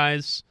on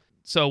guys.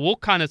 So we'll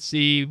kind of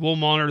see. We'll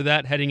monitor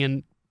that heading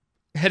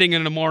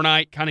into tomorrow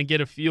night, kind of get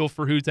a feel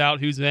for who's out,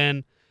 who's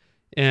in,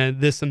 and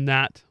this and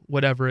that,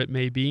 whatever it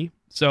may be.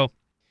 So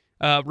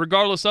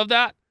regardless of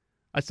that,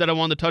 I said I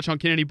wanted to touch on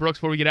Kennedy Brooks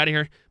before we get out of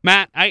here.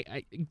 Matt,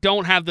 I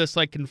don't have this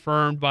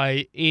confirmed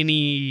by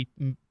any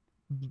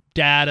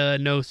data,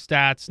 no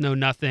stats, no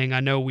nothing. I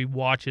know we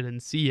watch it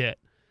and see it,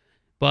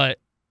 but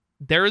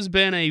there has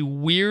been a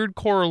weird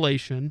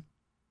correlation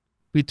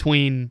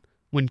between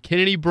when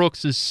Kennedy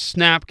Brooks'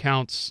 snap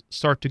counts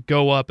start to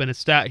go up and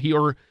you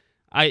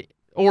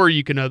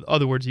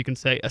can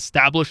say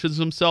establishes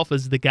himself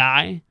as the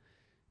guy.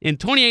 In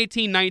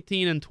 2018,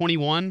 19, and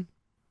 21,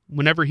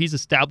 whenever he's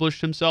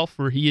established himself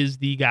where he is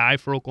the guy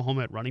for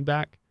Oklahoma at running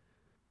back,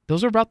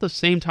 those are about the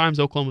same times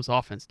Oklahoma's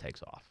offense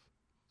takes off.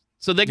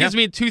 So that gives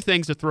me two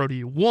things to throw to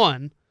you.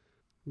 One,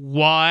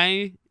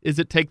 why does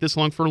it take this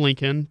long for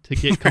Lincoln to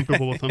get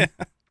comfortable with him?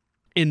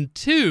 And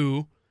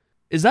two,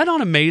 is that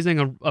not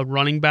amazing a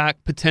running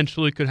back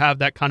potentially could have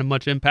that kind of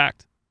much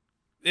impact?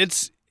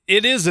 It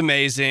is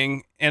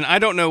amazing, and I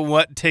don't know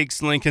what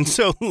takes Lincoln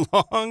so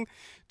long,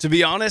 to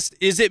be honest.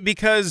 Is it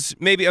because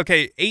maybe,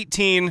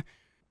 18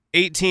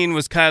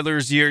 was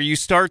Kyler's year. You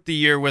start the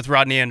year with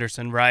Rodney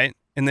Anderson, right?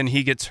 And then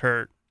he gets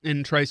hurt.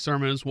 And Trey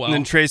Sermon as well.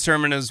 19, Trey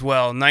Sermon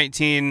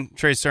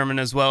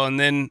as well. And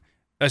then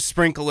a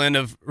sprinkle in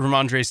of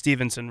Ramondre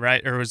Stevenson,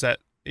 right? Or was that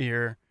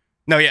year?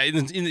 No, yeah,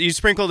 you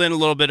sprinkled in a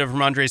little bit of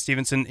Ramondre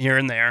Stevenson here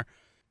and there.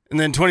 And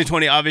then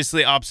 2020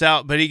 obviously opts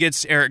out, but he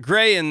gets Eric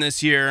Gray in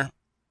this year.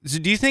 So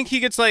do you think he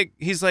gets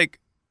he's like,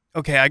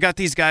 okay, I got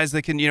these guys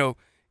that can,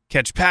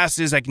 catch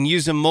passes. I can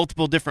use them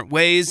multiple different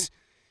ways.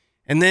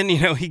 And then,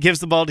 he gives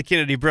the ball to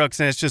Kennedy Brooks,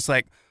 and it's just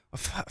like,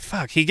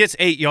 fuck, he gets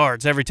 8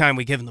 yards every time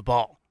we give him the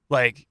ball.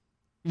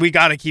 We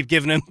got to keep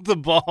giving him the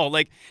ball.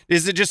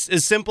 Is it just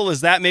as simple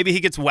as that? Maybe he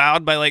gets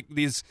wowed by,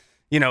 these,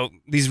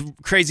 these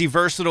crazy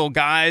versatile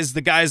guys,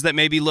 the guys that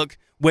maybe look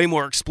way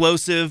more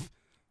explosive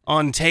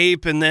on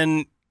tape, and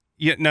then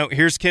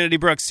here's Kennedy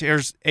Brooks,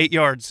 here's 8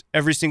 yards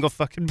every single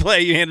fucking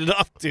play you handed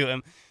off to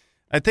him.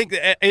 I think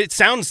it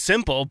sounds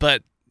simple,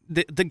 but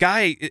the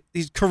guy,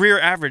 he's career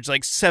average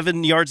like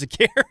 7 yards a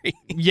carry.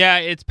 Yeah,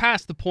 it's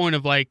past the point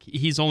of like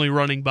he's only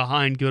running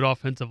behind good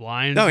offensive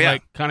lines. Oh, yeah.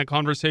 Like kind of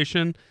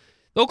conversation.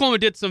 Oklahoma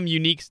did some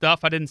unique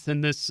stuff. I didn't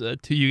send this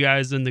to you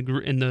guys in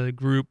the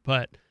group,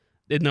 but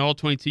in the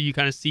All-22 you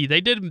kind of see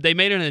they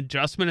made an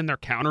adjustment in their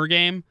counter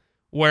game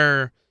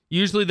where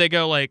usually they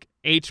go like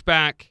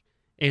H-back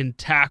and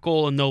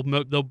tackle, and they'll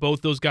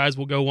both those guys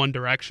will go one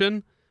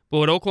direction. But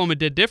what Oklahoma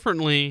did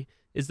differently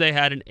is they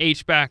had an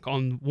H-back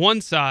on one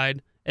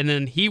side, and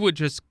then he would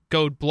just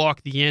go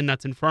block the end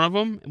that's in front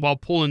of him while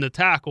pulling the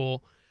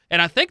tackle.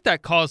 And I think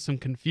that caused some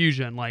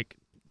confusion. Like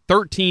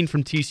 13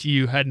 from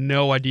TCU had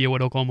no idea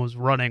what Oklahoma was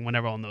running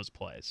whenever on those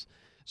plays.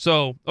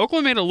 So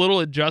Oklahoma made a little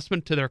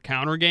adjustment to their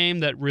counter game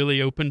that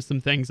really opened some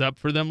things up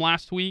for them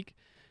last week.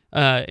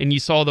 And you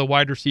saw the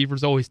wide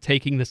receivers always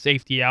taking the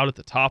safety out at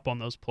the top on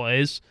those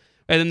plays.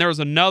 And then there was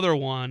another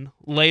one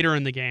later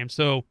in the game.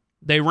 So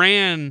they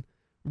ran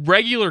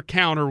regular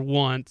counter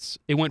once.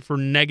 It went for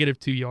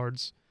 -2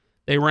 yards.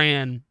 They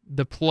ran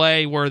the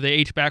play where the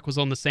H-back was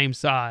on the same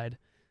side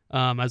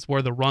as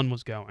where the run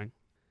was going.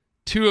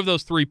 2 of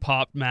those 3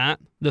 popped, Matt.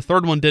 The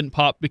third one didn't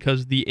pop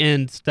because the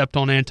end stepped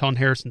on Anton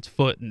Harrison's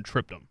foot and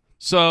tripped him.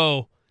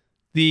 So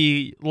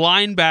the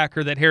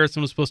linebacker that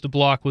Harrison was supposed to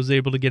block was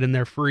able to get in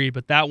there free,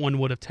 but that one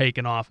would have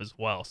taken off as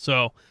well.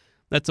 So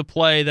that's a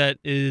play that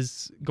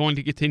is going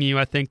to continue,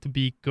 I think, to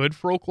be good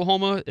for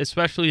Oklahoma,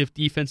 especially if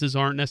defenses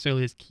aren't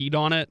necessarily as keyed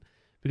on it.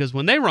 Because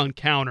when they run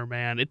counter,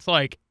 man, it's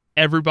like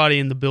everybody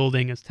in the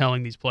building is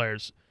telling these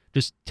players,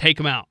 just take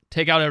them out.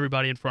 Take out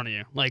everybody in front of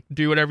you. Like,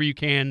 do whatever you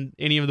can.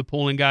 Any of the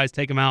pulling guys,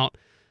 take them out.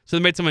 So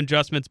they made some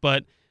adjustments.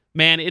 But,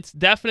 man, it's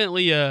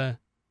definitely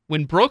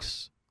when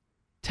Brooks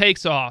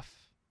takes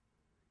off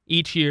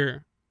each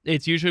year,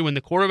 it's usually when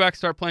the quarterbacks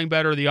start playing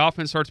better, the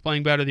offense starts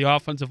playing better, the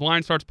offensive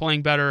line starts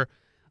playing better.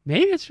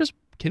 Maybe it's just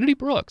Kennedy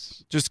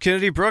Brooks. Just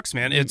Kennedy Brooks,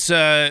 man.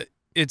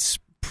 It's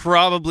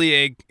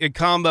probably a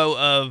combo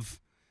of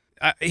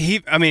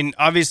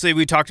obviously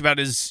we talked about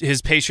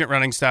his patient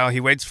running style.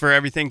 He waits for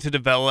everything to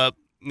develop,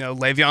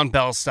 Le'Veon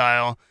Bell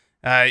style.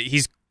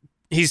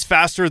 He's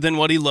faster than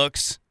what he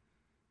looks.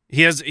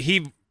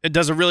 He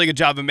does a really good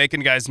job of making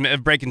guys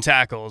breaking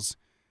tackles,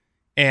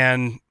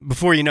 and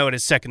before you know it,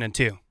 it's 2nd and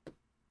 2,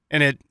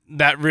 and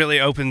that really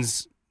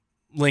opens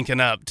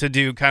Lincoln up to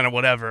do kind of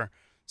whatever.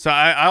 So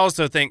I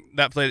also think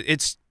that play,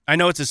 I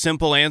know it's a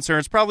simple answer.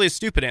 It's probably a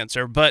stupid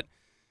answer, but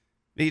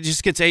he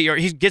just gets 8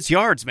 yards. He gets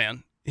yards,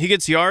 man. He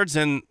gets yards,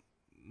 and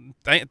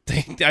I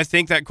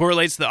think that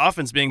correlates to the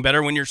offense being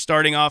better when you're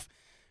starting off,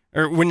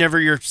 or whenever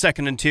you're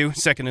 2nd and 2,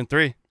 2nd and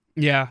 3.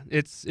 Yeah,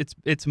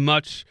 it's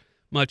much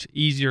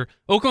easier.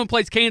 Oklahoma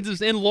plays Kansas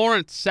in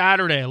Lawrence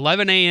Saturday,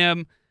 11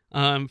 a.m.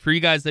 For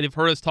you guys that have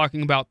heard us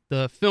talking about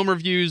the film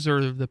reviews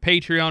or the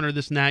Patreon or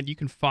this and that, you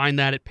can find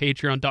that at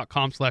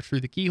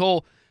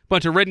patreon.com/throughthekeyhole.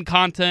 Bunch of written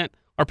content.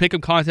 Our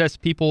pick'em contest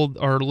people,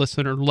 our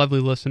lovely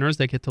listeners,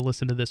 they get to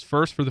listen to this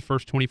first for the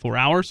first 24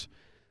 hours.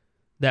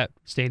 That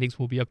standings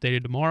will be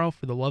updated tomorrow.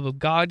 For the love of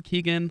God,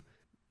 Keegan,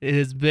 it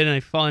has been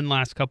a fun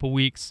last couple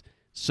weeks.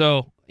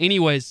 So,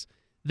 anyways,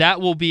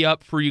 that will be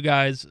up for you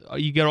guys.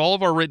 You get all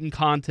of our written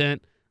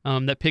content.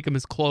 That pick'em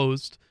is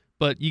closed,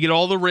 but you get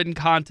all the written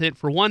content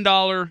for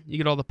 $1. You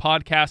get all the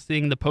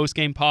podcasting, the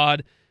post-game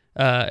pod,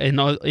 and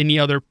any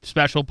other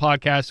special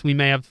podcasts. We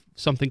may have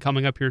something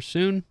coming up here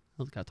soon.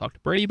 I've got to talk to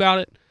Brady about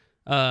it.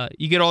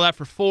 You get all that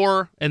for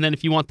 $4, and then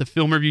if you want the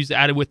film reviews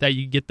added with that,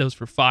 you get those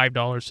for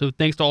 $5. So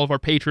thanks to all of our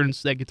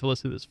patrons that get to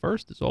listen to this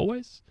first, as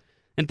always.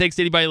 And thanks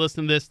to anybody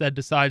listening to this that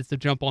decides to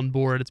jump on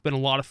board. It's been a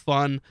lot of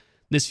fun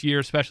this year,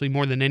 especially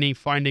more than any,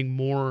 finding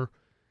more.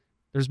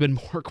 There's been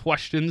more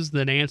questions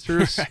than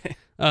answers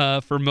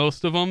for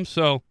most of them.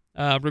 So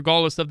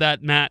regardless of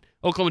that, Matt,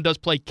 Oklahoma does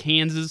play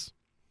Kansas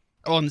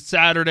on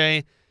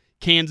Saturday.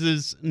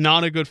 Kansas,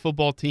 not a good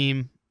football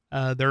team.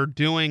 They're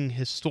doing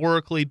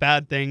historically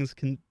bad things,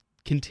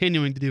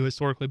 continuing to do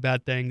historically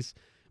bad things.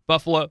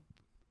 Buffalo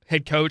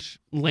head coach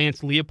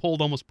Lance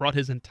Leopold almost brought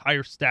his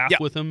entire staff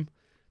with him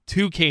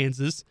to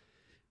Kansas.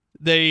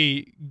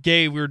 We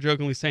were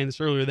jokingly saying this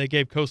earlier, they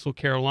gave Coastal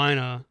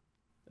Carolina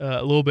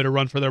a little bit of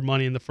run for their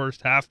money in the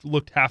first half,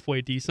 looked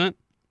halfway decent.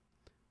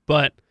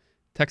 But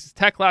Texas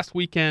Tech last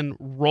weekend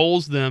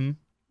rolls them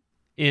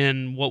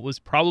in what was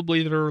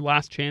probably their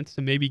last chance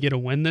to maybe get a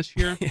win this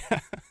year.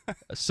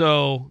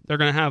 So they're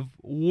going to have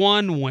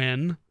one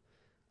win,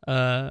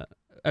 I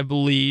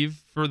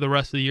believe, for the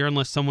rest of the year,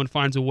 unless someone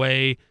finds a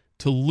way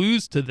to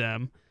lose to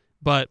them.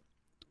 But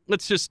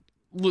let's just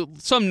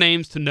some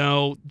names to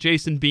know.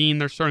 Jason Bean,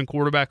 their starting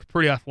quarterback,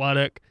 pretty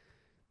athletic.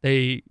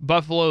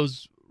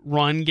 Buffalo's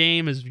run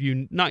game is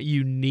not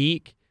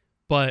unique,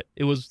 but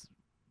it was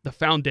the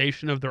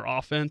foundation of their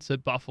offense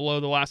at Buffalo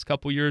the last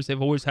couple years.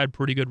 They've always had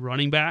pretty good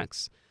running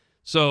backs.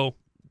 So,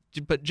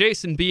 but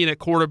Jason Bean at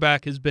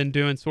quarterback has been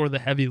doing sort of the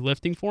heavy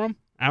lifting for them.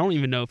 I don't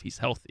even know if he's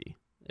healthy.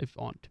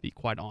 To be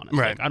quite honest,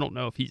 Right. Like, I don't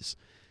know if he's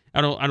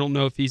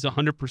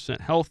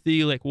 100%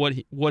 healthy. Like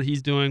what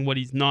he's doing, what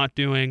he's not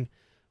doing,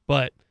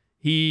 but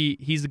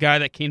he's the guy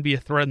that can be a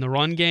threat in the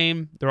run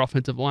game. Their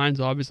offensive line's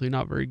obviously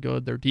not very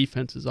good. Their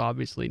defense is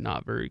obviously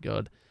not very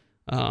good.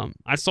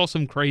 I saw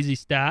some crazy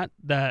stat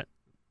that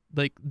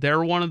like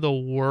they're one of the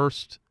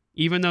worst,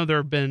 even though there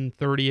have been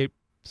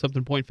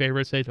 38-something point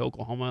favorites, say, to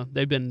Oklahoma.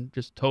 They've been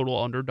just total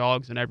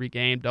underdogs in every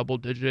game, double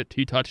digit,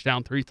 2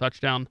 touchdown, 3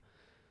 touchdown.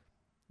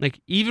 Like,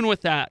 even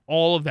with that,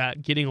 all of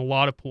that, getting a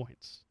lot of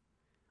points.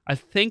 I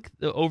think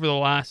that over the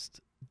last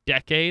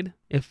decade,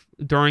 if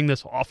during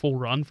this awful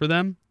run for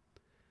them,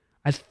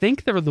 I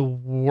think they're the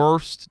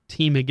worst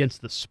team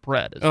against the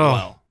spread as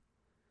well.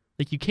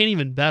 Like, you can't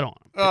even bet on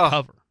them to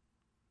cover.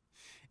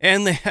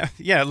 And they have,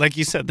 like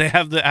you said, they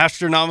have the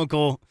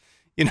astronomical,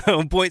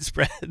 point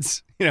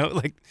spreads.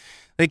 Like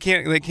they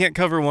can't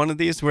cover one of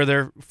these where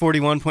they're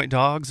 41-point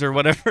dogs or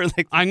whatever.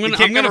 Like, I'm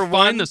gonna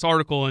find this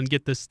article and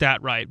get this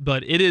stat right,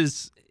 but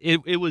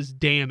it was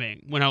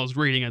damning when I was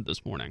reading it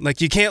this morning. Like,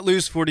 you can't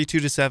lose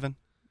 42-7.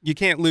 You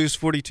can't lose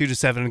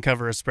 42-7 and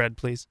cover a spread,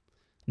 please.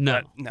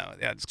 No,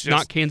 it's just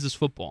not Kansas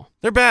football.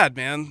 They're bad,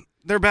 man.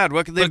 They're bad.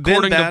 They've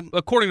been bad.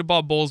 According to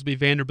Bob Bowlesby,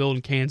 Vanderbilt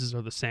and Kansas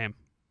are the same.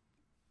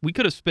 We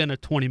could have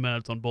spent 20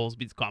 minutes on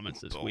Bowlesby's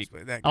comments this week.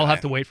 I'll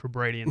have to wait for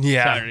Brady and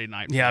Saturday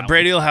night. Yeah,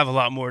 Brady will have a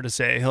lot more to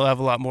say. He'll have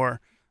a lot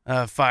more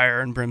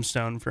fire and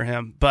brimstone for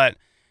him. But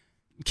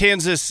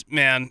Kansas,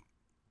 man,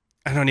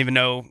 I don't even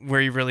know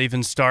where you really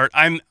even start.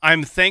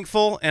 I'm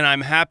thankful and I'm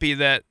happy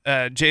that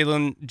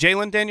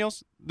Jalen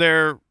Daniels,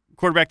 their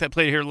quarterback that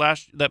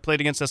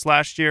played against us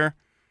last year,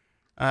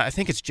 I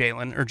think it's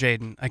Jalen or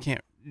Jaden. I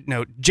can't.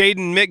 No,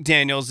 Jaden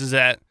McDaniels is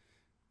at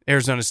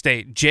Arizona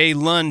State.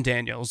 Jalen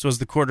Daniels was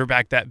the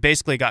quarterback that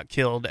basically got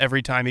killed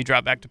every time he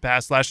dropped back to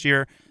pass last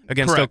year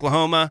against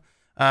Oklahoma.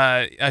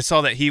 I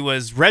saw that he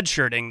was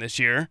redshirting this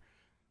year.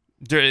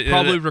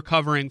 Probably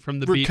recovering from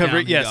the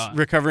beatdown. Yes,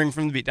 recovering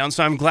from the beatdown.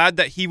 So I'm glad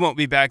that he won't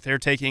be back there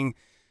taking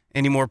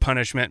any more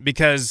punishment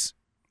because,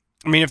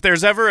 I mean, if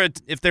there's ever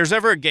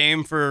a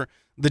game for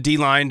the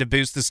D-line to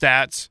boost the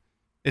stats,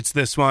 it's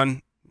this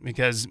one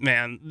because,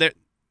 man,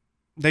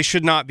 they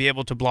should not be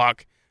able to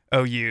block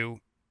OU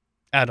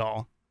at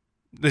all.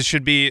 This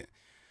should be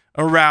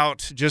a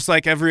route just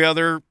like every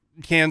other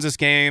Kansas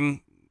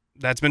game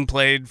that's been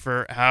played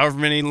for however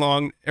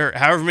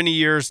many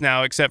years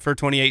now, except for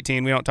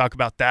 2018. We don't talk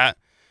about that,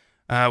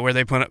 where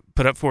they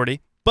put up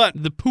 40.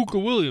 But the Puka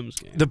Williams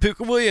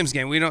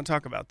game. We don't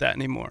talk about that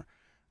anymore.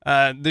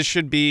 This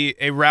should be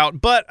a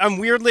route, but I'm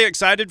weirdly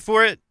excited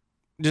for it.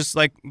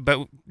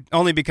 But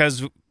only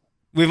because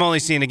we've only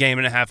seen a game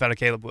and a half out of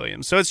Caleb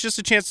Williams, so it's just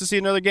a chance to see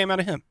another game out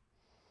of him.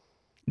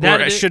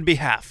 It should be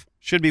half.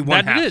 Should be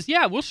one half. It is.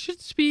 Yeah, we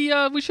should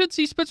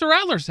see Spencer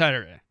Rattler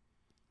Saturday.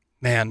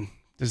 Man,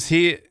 does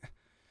he?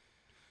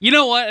 You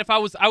know what?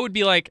 I would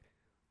be like,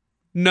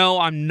 no,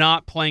 I'm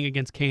not playing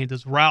against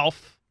Kansas.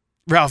 Ralph,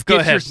 go ahead.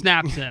 Get your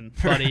snaps in,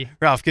 buddy.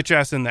 Ralph, get your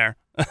ass in there.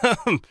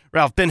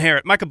 Ralph, Ben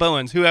Harrett, Micah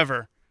Bowens,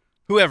 whoever,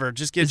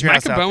 just get your ass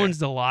out there. Is Micah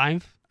Bowens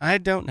alive? I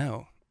don't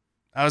know.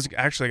 I was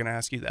actually going to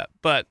ask you that,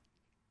 but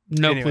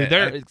no anyway,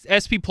 clue.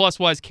 SP Plus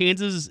wise,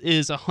 Kansas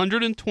is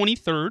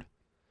 123rd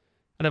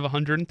out of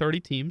 130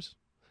 teams.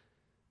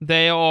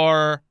 They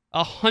are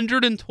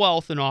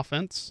 112th in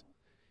offense.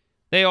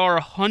 They are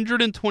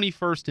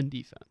 121st in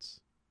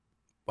defense.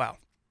 Wow.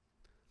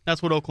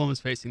 That's what Oklahoma's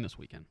facing this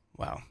weekend.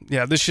 Wow.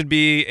 Yeah, this should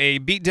be a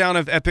beatdown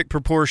of epic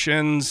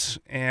proportions,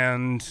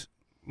 and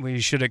we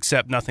should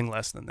accept nothing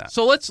less than that.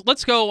 So let's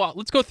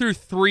go through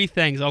 3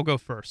 things. I'll go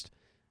first,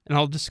 and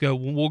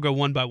we'll go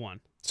one by one.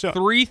 So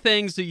 3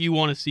 things that you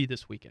want to see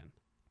this weekend.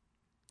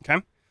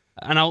 Okay.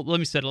 And let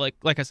me say it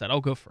like I said,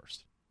 I'll go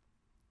first.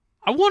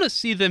 I want to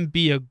see them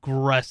be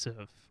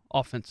aggressive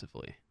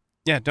offensively.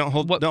 Yeah, don't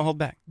hold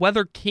back.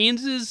 Whether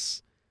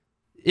Kansas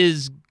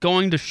is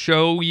going to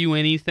show you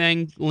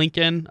anything,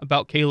 Lincoln,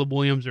 about Caleb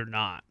Williams or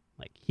not,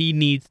 like, he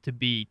needs to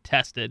be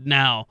tested.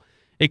 Now,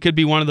 it could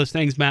be one of those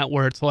things, Matt,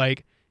 where it's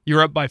like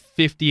you're up by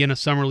 50 in a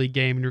summer league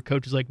game and your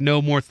coach is like,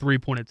 no more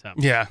 3-point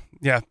attempts. Yeah.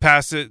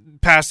 Pass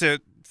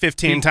it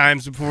 15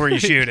 times before you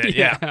shoot it.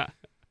 Yeah.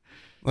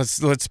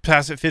 Let's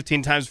pass it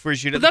 15 times before you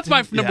shoot it. But that's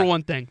my number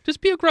one thing. Just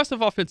be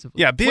aggressive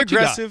offensively. Yeah, be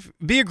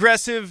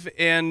aggressive,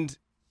 and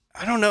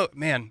I don't know,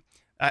 man.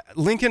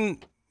 Lincoln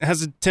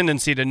has a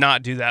tendency to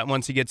not do that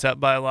once he gets up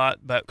by a lot,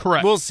 but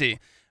correct. We'll see.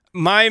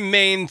 My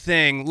main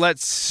thing,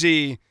 let's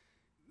see.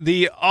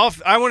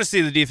 I want to see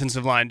the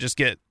defensive line just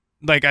get,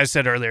 like I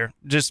said earlier,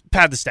 just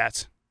pad the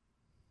stats.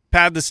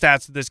 Pad the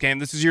stats of this game.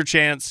 This is your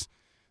chance.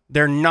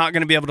 They're not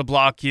going to be able to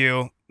block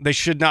you. They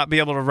should not be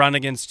able to run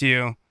against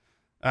you.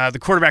 The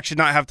quarterback should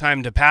not have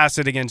time to pass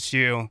it against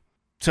you.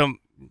 So,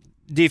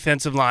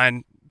 defensive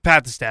line,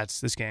 pad the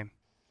stats this game.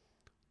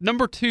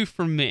 Number 2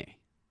 for me,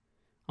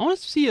 I want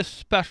to see a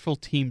special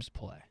teams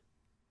play.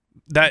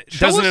 That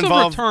show doesn't us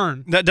involve a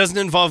return. That doesn't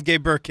involve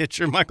Gabe Burkitch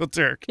or Michael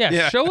Turk.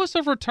 Yeah, show us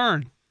a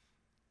return.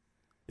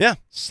 Yeah.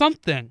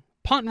 Something.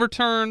 Punt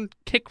return,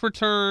 kick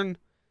return.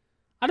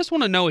 I just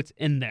want to know it's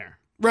in there.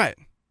 Right.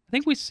 I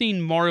think we've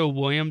seen Mario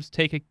Williams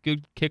take a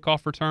good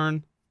kickoff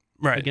return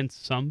Right.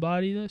 against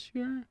somebody this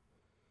year.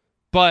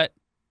 But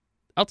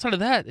outside of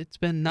that, it's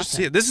been Just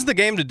nothing. see, this is the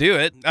game to do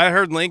it. I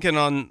heard Lincoln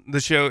on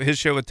his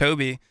show with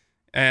Toby,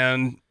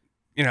 and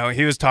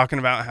he was talking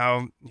about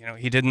how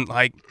he didn't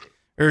like.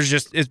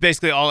 It's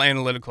basically all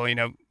analytical.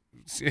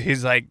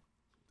 He's like,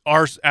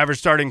 our average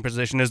starting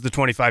position is the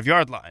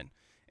 25-yard line,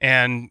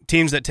 and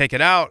teams that take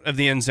it out of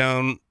the end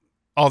zone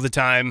all the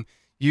time,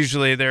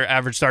 usually their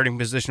average starting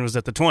position was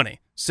at the 20.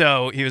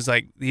 So he was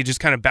like, he just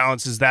kind of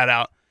balances that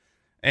out.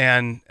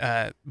 And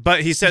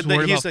but he said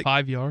that he's like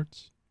 5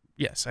 yards.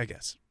 Yes, I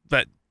guess.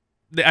 But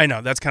I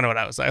know that's kind of what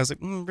I was like. I was like,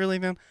 really,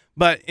 man?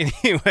 But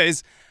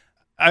anyways,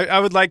 I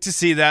would like to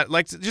see that.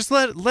 Like, just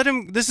let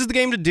him. This is the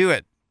game to do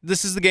it.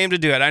 This is the game to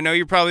do it. I know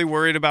you're probably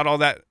worried about all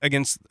that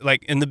against,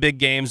 like, in the big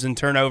games and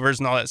turnovers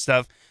and all that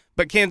stuff.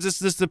 But Kansas,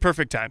 this is the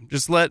perfect time.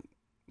 Just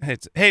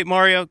hey,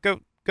 Mario, go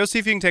see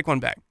if you can take one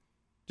back.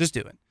 Just do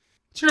it.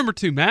 What's your number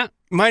 2, Matt?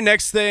 My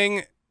next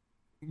thing,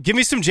 give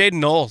me some Jaden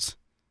Knowles.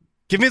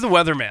 Give me the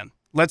weatherman.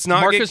 Let's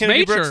not Marcus get Kennedy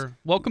Major. Brooks.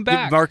 Welcome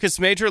back. Marcus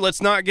Major.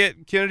 Let's not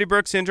get Kennedy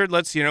Brooks injured.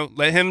 Let's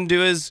let him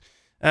do his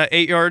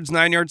 8 yards,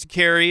 9 yards of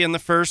carry in the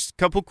first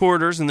couple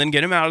quarters, and then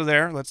get him out of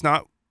there. Let's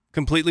not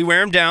completely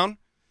wear him down.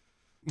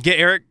 Get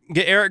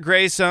Eric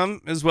Gray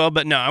some as well,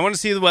 but no, I want to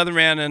see the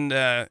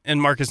weatherman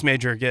and Marcus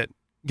Major get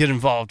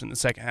involved in the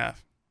second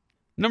half.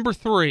 Number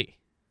 3,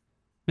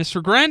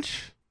 Mr.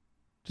 Grinch.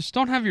 Just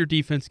don't have your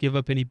defense give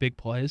up any big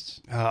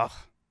plays. Ugh.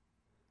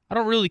 I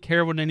don't really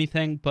care about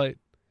anything, but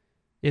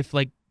if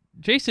like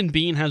Jason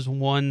Bean has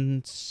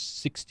one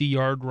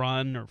 60-yard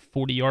run or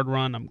 40-yard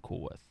run, I'm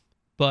cool with.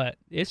 But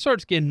it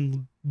starts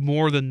getting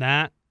more than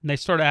that, and they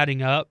start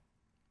adding up.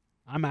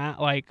 I'm not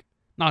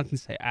going to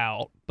say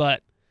out,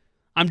 but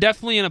I'm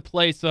definitely in a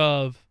place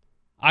of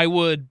I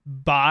would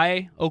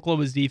buy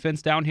Oklahoma's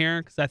defense down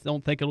here because I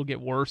don't think it'll get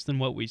worse than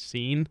what we've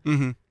seen.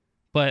 Mm-hmm.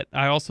 But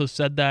I also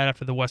said that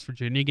after the West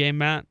Virginia game,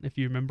 Matt, if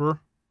you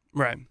remember.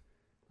 Right.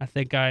 I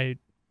think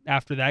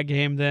after that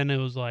game, then it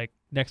was like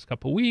next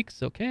couple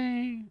weeks,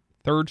 okay.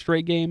 3rd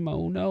straight game,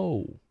 oh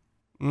no.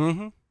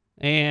 Mm-hmm.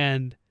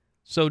 And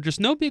so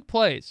just no big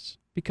plays,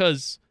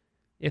 because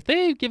if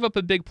they give up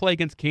a big play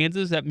against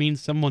Kansas, that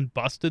means someone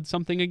busted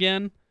something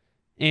again.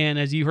 And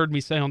as you heard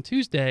me say on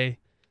Tuesday,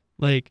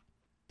 like,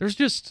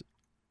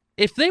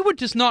 if they would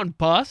just not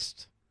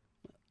bust,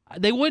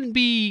 they wouldn't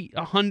be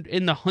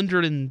in the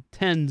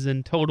 110s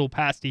in total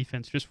pass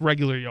defense, just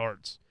regular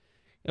yards.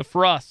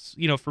 For us,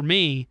 for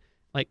me,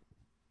 like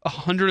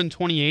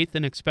 128th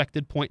in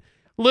expected point.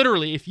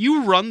 Literally, if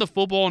you run the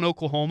football in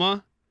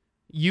Oklahoma,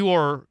 you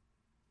are,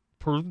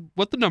 per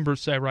what the numbers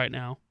say right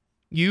now,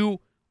 you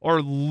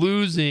are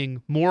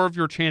losing more of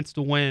your chance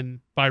to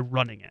win by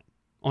running it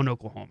on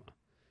Oklahoma.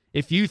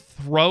 If you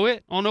throw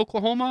it on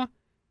Oklahoma,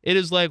 it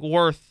is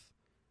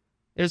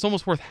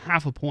almost worth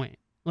half a point.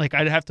 Like,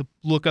 I'd have to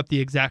look up the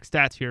exact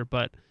stats here,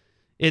 but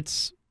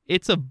it's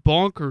a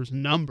bonkers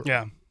number.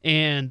 Yeah.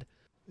 And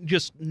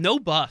just no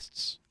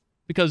busts,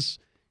 because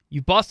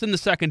you bust in the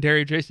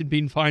secondary, Jason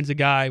Bean finds a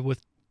guy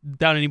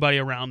without anybody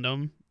around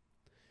him,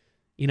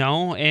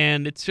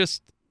 and it's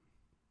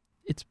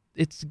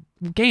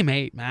game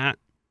 8, Matt.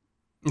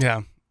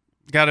 Yeah.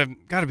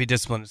 Gotta be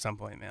disciplined at some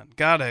point, man.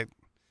 Gotta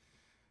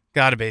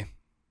be.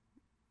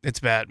 It's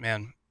bad,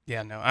 man.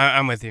 Yeah, no,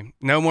 I'm with you.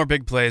 No more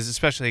big plays,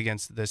 especially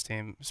against this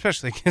team,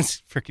 especially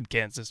against freaking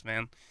Kansas,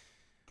 man.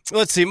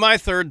 Let's see. My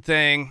third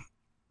thing,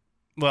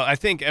 well, I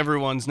think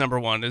everyone's number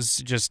one is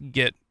just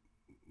get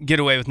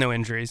away with no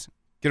injuries.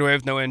 Get away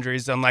with no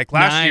injuries. Unlike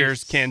last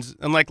year's Kansas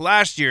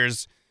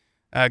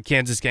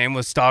game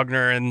with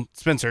Stogner and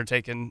Spencer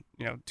taking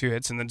 2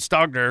 hits, and then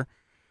Stogner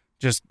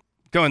just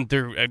going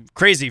through a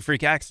crazy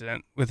freak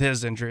accident with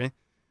his injury.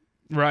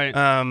 Right.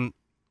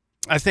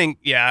 I think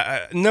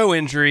no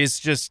injuries.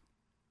 Just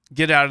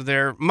get out of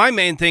there. My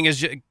main thing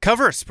is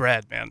cover a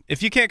spread, man.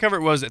 If you can't cover it,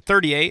 what was it,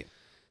 38?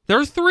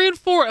 They're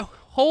 3-4.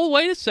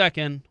 Wait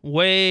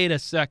a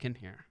second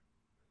here.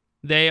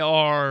 They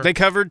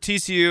covered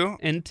TCU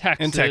in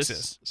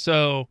Texas.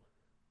 So,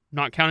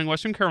 not counting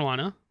Western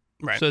Carolina.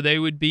 Right. So they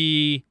would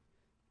be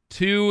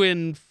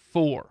 2-4.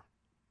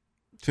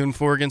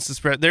 2-4 against the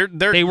spread. They've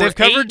covered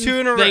covered 2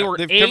 in a row. They were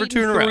They've covered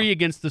 2 in a row. 8-3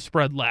 against the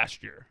spread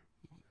last year.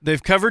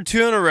 They've covered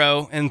 2 in a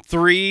row, and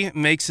 3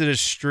 makes it a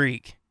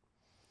streak.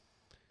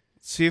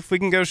 See if we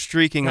can go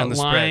streaking on the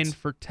spreads. That line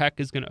for Tech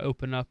is going to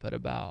open up at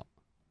about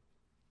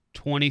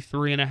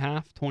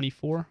 23.5,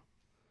 24.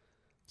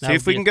 See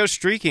if we can go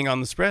streaking on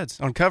the spreads,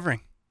 on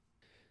covering.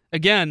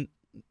 Again,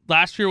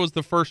 last year was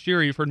the first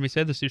year, you've heard me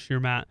say this year,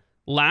 Matt.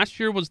 Last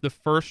year was the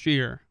first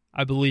year,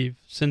 I believe,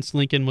 since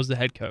Lincoln was the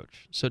head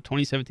coach. So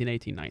 2017,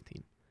 18,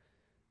 19.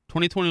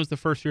 2020 was the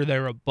first year they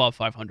were above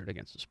 500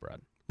 against the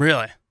spread.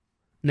 Really?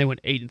 And they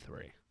went 8-3.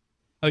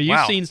 Oh,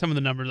 you've seen some of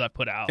the numbers I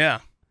put out. Yeah.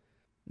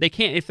 They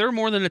can't, if they're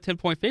more than a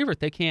 10-point favorite,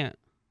 they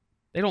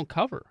don't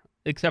cover,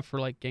 except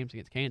for like games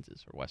against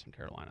Kansas or Western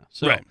Carolina.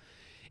 So, right.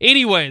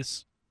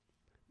 Anyways,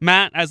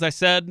 Matt, as I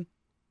said,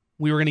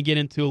 we were going to get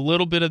into a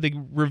little bit of the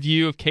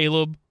review of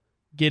Caleb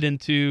get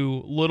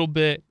into a little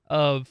bit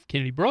of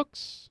Kennedy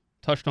Brooks,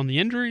 touched on the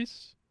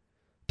injuries,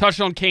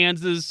 touched on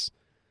Kansas,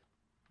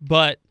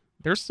 but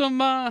there's some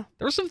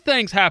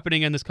things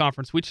happening in this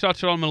conference. We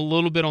touched on them a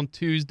little bit on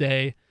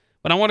Tuesday,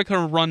 but I want to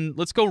kind of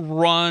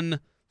run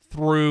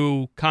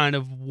through kind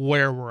of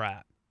where we're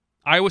at.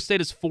 Iowa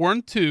State is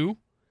 4-2,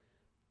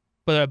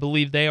 but I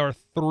believe they are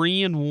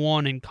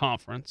 3-1 in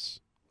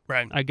conference.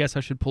 Right. I guess I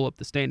should pull up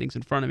the standings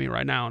in front of me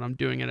right now, and I'm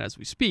doing it as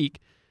we speak.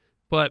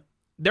 But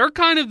they're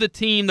kind of the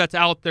team that's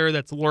out there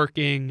that's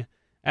lurking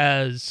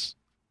as,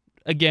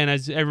 again,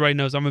 as everybody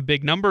knows, I'm a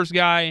big numbers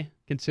guy.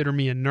 Consider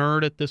me a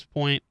nerd at this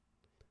point.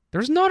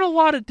 There's not a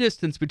lot of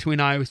distance between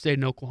Iowa State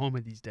and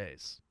Oklahoma these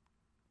days.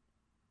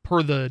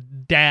 Per the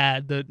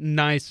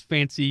nice,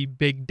 fancy,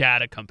 big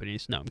data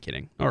companies. No, I'm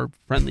kidding. Or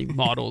friendly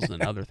models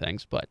and other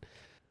things. But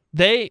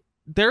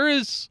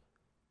it's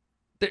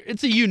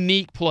a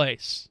unique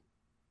place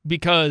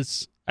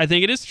because I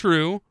think it is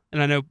true.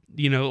 And I know,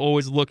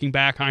 always looking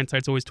back,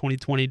 hindsight's always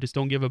 20/20. Just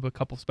don't give up a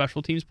couple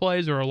special teams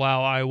plays or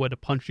allow Iowa to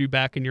punch you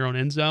back in your own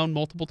end zone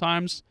multiple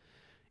times.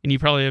 And you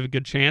probably have a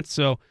good chance.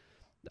 So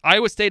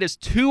Iowa State is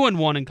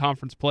 2-1 in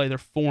conference play. They're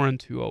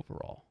 4-2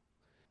 overall.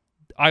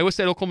 Iowa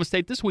State, Oklahoma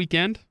State this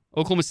weekend.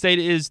 Oklahoma State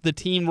is the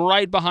team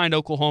right behind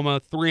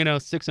Oklahoma, 3-0,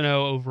 6-0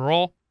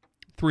 overall,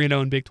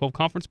 3-0 in Big 12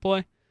 conference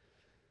play.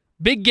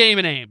 Big game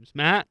in Ames,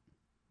 Matt.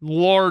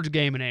 Large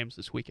game in Ames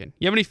this weekend.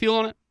 You have any feel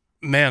on it?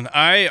 Man,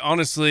 I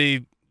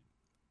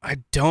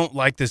don't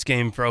like this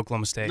game for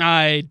Oklahoma State.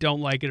 I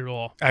don't like it at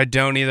all. I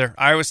don't either.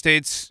 Iowa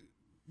State's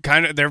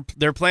kind of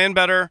they're playing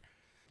better.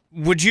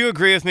 Would you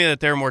agree with me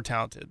that they're more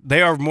talented?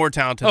 They are more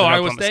talented than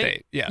Iowa Oklahoma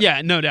State.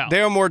 Yeah, no doubt.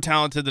 They are more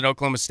talented than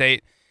Oklahoma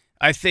State.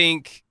 I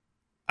think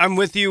I'm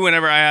with you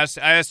whenever I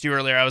asked you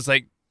earlier. I was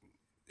like,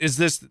 is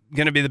this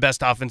going to be the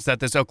best offense that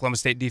this Oklahoma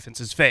State defense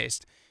has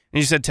faced? And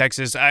you said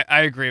Texas.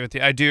 I agree with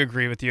you. I do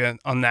agree with you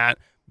on that.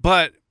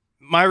 But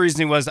my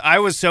reasoning was I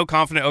was so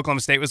confident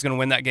Oklahoma State was going to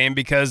win that game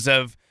because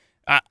of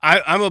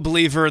I'm a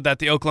believer that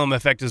the Oklahoma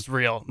effect is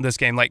real in this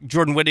game. Like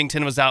Jordan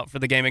Whittington was out for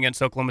the game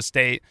against Oklahoma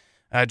State.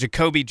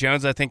 Jacoby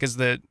Jones, I think, is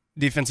the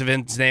defensive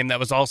end's name that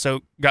was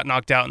also got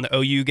knocked out in the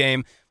OU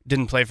game.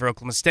 Didn't play for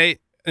Oklahoma State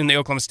in the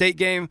Oklahoma State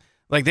game.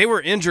 Like they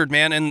were injured,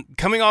 man. And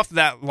coming off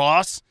that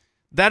loss,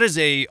 that is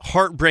a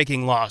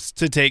heartbreaking loss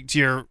to take to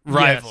your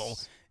rival.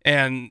 Yes.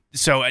 And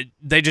so I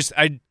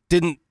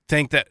didn't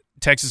think that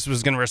Texas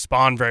was going to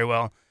respond very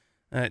well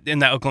in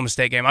that Oklahoma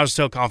State game. I was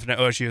so confident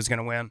OSU was going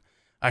to win.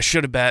 I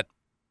should have bet.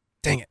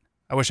 Dang it.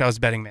 I wish I was a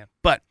betting man.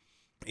 But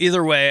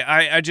either way,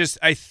 I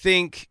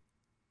think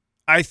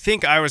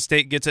Iowa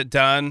State gets it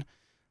done,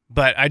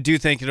 but I do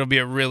think it'll be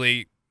a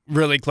really,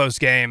 really close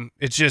game.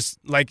 It's just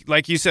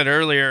like you said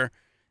earlier,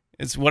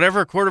 it's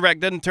whatever quarterback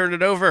doesn't turn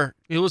it over.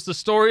 It was the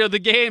story of the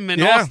game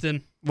in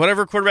Austin.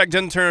 Whatever quarterback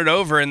doesn't turn it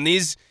over, and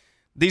these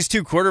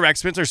two quarterbacks,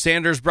 Spencer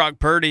Sanders, Brock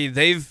Purdy,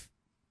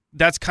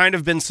 that's kind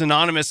of been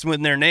synonymous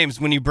with their names.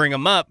 When you bring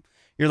them up,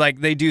 you're like,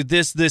 they do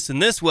this, this,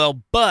 and this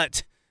well,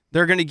 but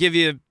they're going to give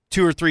you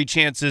 2 or 3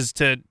 chances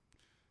to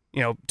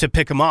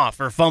pick them off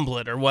or fumble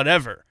it or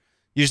whatever.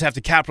 You just have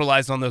to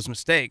capitalize on those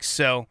mistakes.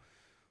 So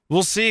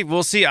we'll see.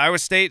 We'll see Iowa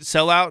State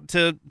sell out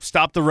to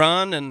stop the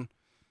run and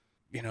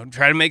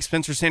try to make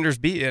Spencer Sanders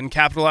beat and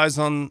capitalize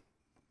on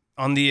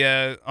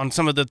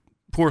some of the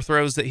poor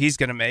throws that he's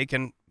going to make.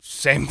 And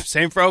same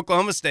for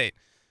Oklahoma State.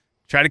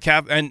 Try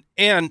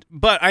to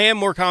but I am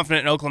more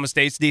confident in Oklahoma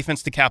State's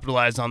defense to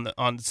capitalize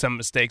on some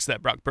mistakes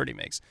that Brock Purdy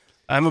makes.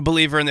 I'm a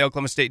believer in the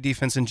Oklahoma State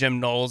defense and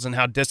Jim Knowles and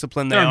how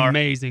disciplined they are. They're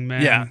amazing,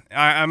 man. Yeah,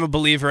 I'm a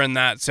believer in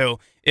that. So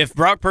if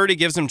Brock Purdy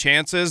gives them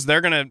chances,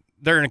 they're gonna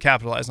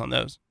capitalize on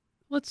those.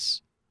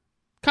 Let's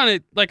kind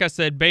of, like I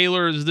said,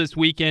 Baylor is this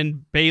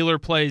weekend. Baylor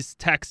plays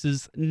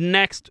Texas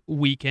next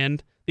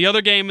weekend. The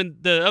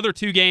other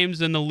 2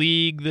 games in the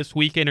league this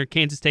weekend are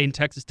Kansas State and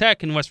Texas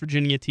Tech and West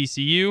Virginia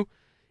TCU.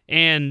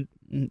 And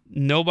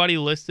nobody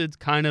listed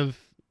kind of,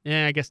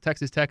 I guess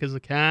Texas Tech is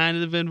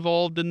kind of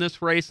involved in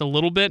this race a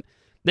little bit.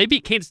 They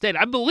beat Kansas State.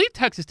 I believe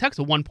Texas Tech's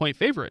a 1-point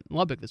favorite in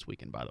Lubbock this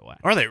weekend, by the way.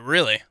 Are they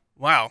really?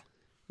 Wow.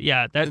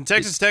 Yeah. And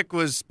Texas Tech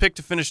was picked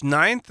to finish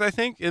 9th, I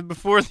think,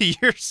 before the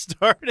year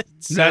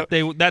started. So.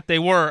 That they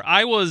were.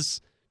 I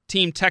was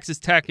team Texas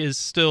Tech is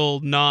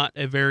still not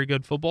a very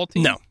good football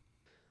team. No.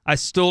 I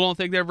still don't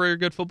think they're a very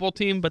good football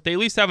team, but they at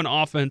least have an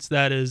offense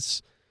that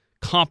is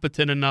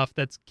competent enough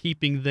that's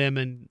keeping them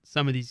in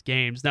some of these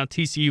games. Now,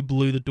 TCU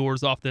blew the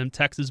doors off them.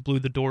 Texas blew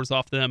the doors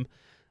off them.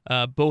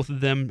 Both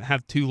of them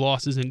have 2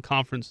 losses in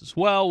conference as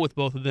well, with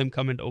both of them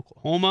coming to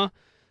Oklahoma.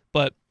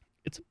 But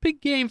it's a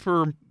big game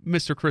for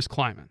Mr. Chris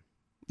Kleiman.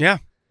 Yeah.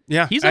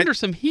 He's under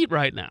some heat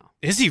right now.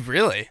 Is he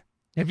really?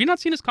 Have you not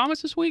seen his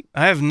comments this week?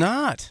 I have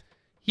not.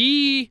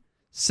 He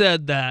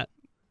said that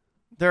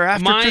they're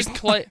after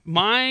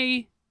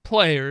my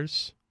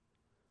players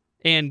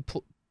and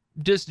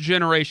this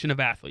generation of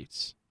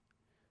athletes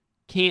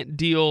can't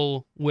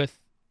deal with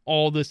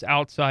all this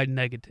outside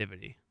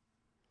negativity.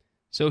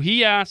 So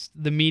he asked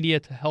the media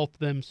to help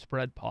them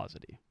spread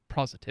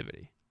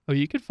positivity. Oh,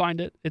 you could find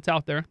it. It's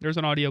out there. There's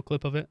an audio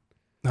clip of it.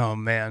 Oh,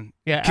 man.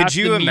 Yeah, Could ask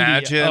you the media.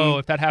 imagine? Oh,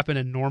 if that happened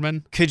in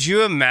Norman. Could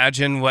you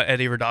imagine what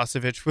Eddie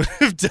Radosevich would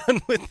have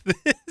done with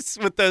this,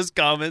 with those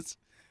comments?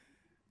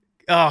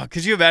 Oh,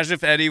 could you imagine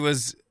if Eddie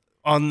was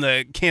on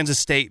the Kansas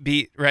State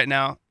beat right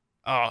now?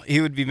 Oh,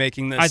 he would be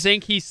making this. I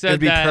think he said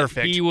It'd be that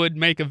perfect. he would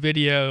make a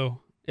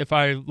video, if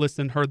I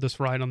heard this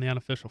right on the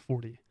Unofficial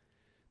 40,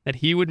 that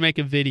he would make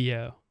a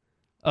video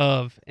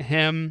of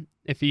him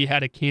if he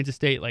had a Kansas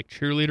State like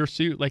cheerleader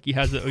suit, like he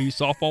has the OU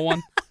softball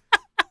one.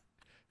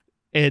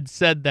 It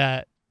said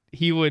that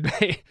he would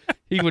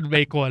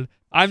make one.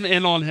 I'm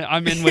in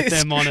with It's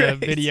them on a crazy.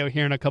 video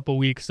here in a couple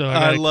weeks, so I I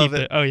gotta love keep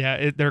it. Oh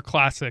yeah, they're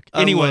classic.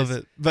 I Anyways, love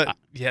it. But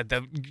yeah,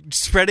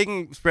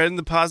 spreading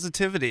the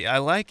positivity. I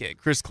like it.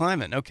 Chris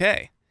Kleiman.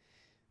 Okay.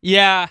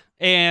 yeah,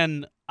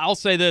 and I'll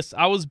say this: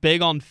 I was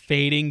big on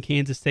fading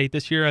Kansas State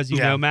this year, as you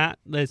Yeah. know, Matt.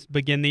 Let's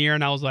begin the year,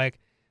 and I was like,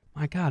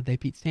 "My God, they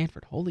beat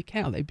Stanford! Holy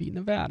cow, they beat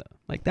Nevada!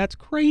 Like that's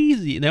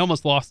crazy!" And they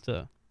almost lost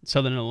to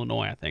Southern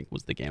Illinois. I think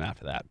was the game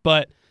after that.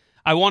 But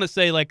I want to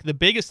say, like, the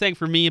biggest thing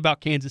for me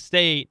about Kansas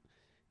State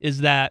is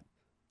that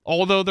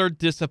although they're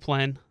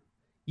disciplined,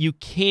 you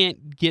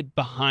can't get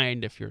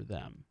behind if you're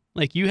them.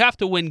 Like, you have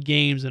to win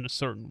games in a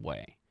certain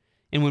way.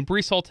 And when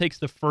Breece Hall takes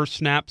the first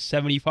snap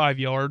 75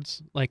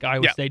 yards, like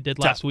Iowa Yeah, State did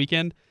tough. last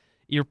weekend,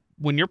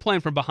 when you're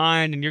playing from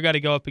behind and you got to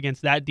go up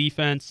against that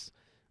defense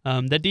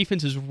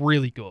is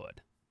really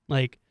good.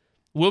 Like,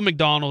 Will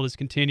McDonald is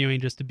continuing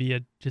just to be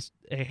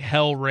a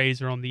hell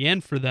raiser on the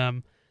end for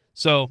them.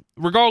 So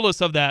regardless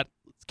of that,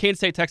 Kansas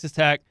State, Texas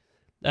Tech,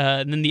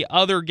 and then the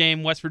other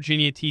game, West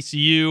Virginia,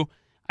 TCU.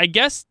 I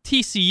guess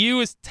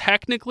TCU is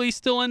technically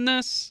still in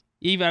this,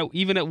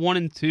 even at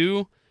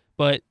 1-2,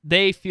 but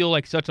they feel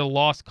like such a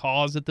lost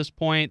cause at this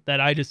point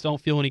that I just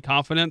don't feel any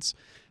confidence.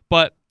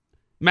 But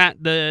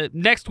Matt, the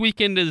next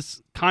weekend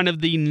is kind of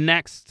the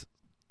next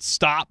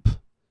stop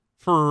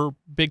for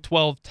Big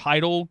 12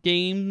 title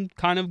game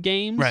kind of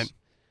games. Right.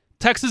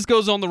 Texas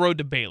goes on the road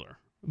to Baylor.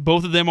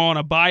 Both of them are on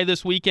a bye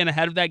this weekend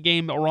ahead of that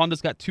game.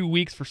 Aranda's got 2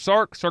 weeks for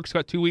Sark. Sark's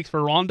got 2 weeks for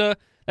Aranda.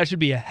 That should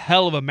be a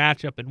hell of a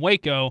matchup in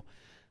Waco.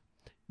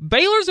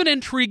 Baylor's an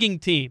intriguing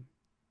team.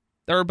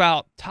 They're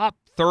about top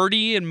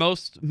 30 in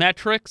most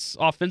metrics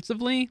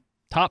offensively,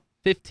 top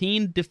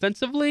 15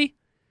 defensively.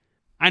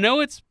 I know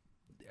it's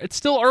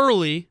still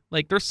early.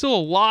 Like, there's still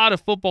a lot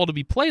of football to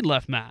be played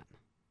left, Matt.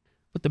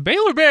 But the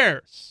Baylor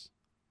Bears,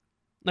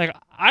 like,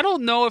 I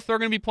don't know if they're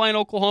going to be playing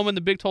Oklahoma in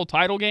the Big 12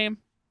 title game,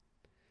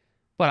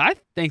 but I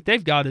think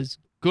they've got as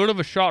good of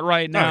a shot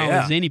right now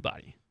yeah. as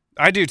anybody.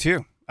 I do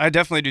too. I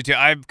definitely do too.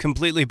 I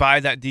completely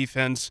buy that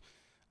defense.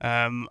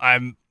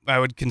 I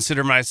would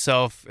consider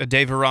myself a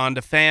Dave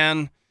Aranda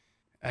fan.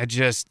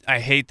 I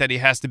hate that he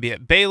has to be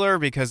at Baylor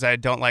because I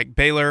don't like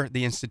Baylor,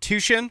 the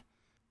institution.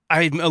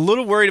 I'm a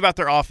little worried about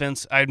their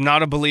offense. I'm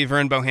not a believer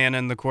in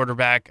Bohannon, the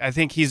quarterback. I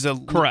think he's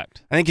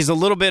Correct. I think he's a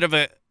little bit of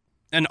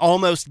an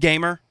almost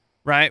gamer,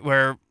 right?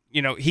 Where,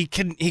 you know, he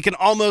can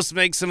almost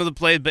make some of the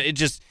plays, but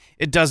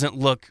it doesn't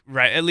look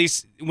right. At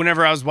least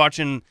whenever I was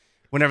watching,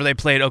 whenever they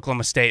played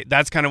Oklahoma State,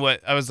 that's kind of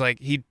what I was like.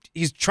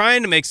 He's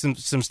trying to make some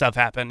stuff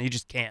happen. He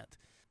just can't.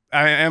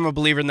 I am a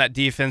believer in that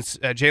defense.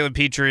 Jalen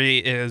Petrie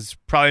is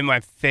probably my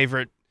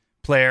favorite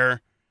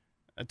player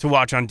to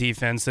watch on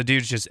defense. The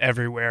dude's just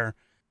everywhere.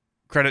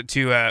 Credit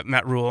to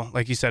Matt Rule,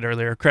 like you said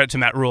earlier. Credit to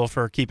Matt Rule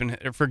for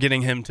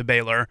getting him to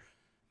Baylor.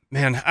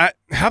 Man,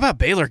 how about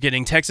Baylor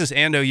getting Texas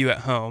and OU at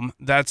home?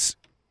 That's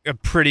a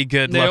pretty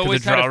good luck of the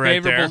draw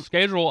right there.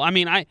 Schedule. I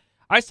mean,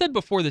 I said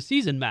before the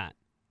season, Matt,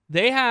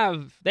 they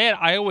had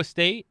Iowa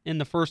State in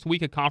the first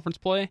week of conference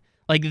play.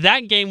 Like,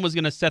 that game was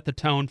going to set the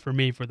tone for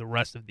me for the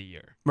rest of the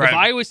year. Right. If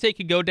Iowa State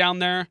could go down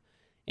there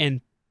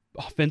and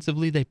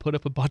offensively they put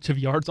up a bunch of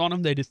yards on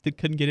them, they just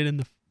couldn't get it in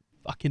the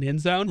fucking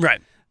end zone.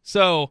 Right.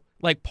 So,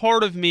 like,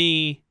 part of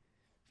me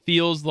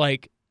feels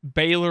like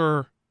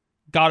Baylor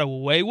got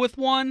away with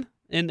one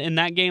in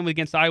that game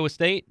against Iowa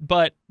State,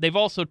 but they've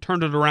also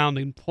turned it around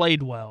and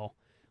played well.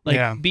 Like,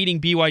 Yeah. beating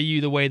BYU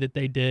the way that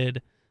they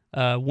did,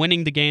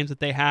 winning the games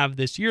that they have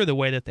this year the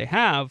way that they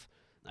have.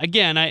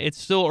 Again,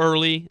 it's still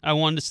early. I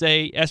wanted to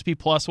say SP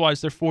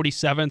Plus-wise, they're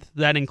 47th.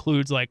 That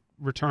includes, like,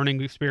 returning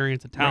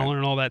experience and talent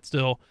and all that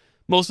still.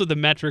 Most of the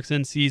metrics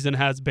in season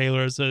has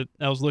Baylor, as I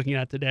was looking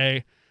at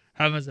today,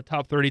 have as a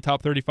top 30,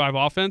 top 35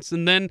 offense.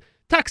 And then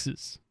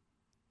Texas.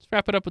 Let's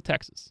wrap it up with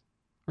Texas.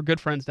 Our good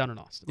friends down in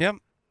Austin. Yep.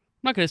 I'm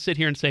not going to sit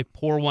here and say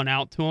pour one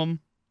out to them,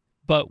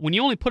 but when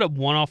you only put up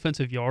one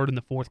offensive yard in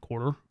the fourth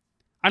quarter,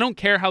 I don't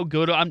care how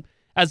good I'm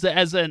as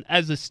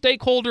a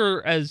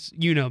stakeholder, as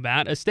you know,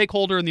 Matt, a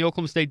stakeholder in the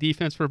Oklahoma State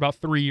defense for about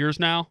 3 years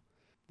now.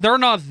 They're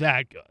not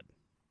that good.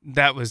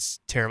 That was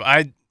terrible.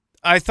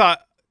 I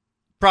thought,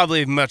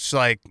 probably much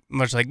like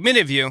many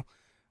of you,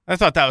 I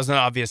thought that was an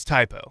obvious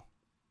typo.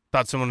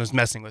 Thought someone was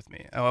messing with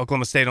me.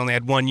 Oklahoma State only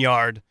had 1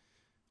 yard.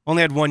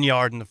 Only had 1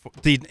 yard in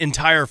the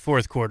entire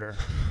fourth quarter.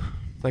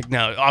 Like,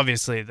 no,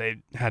 obviously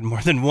they had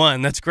more than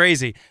one. That's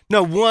crazy.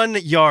 No, 1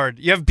 yard.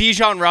 You have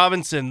Bijan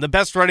Robinson, the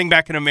best running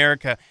back in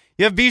America.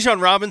 You have Bijan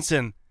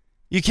Robinson.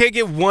 You can't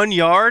get 1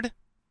 yard?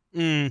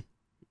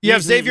 You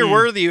have Xavier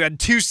Worthy, who had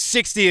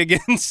 260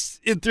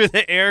 against through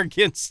the air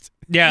against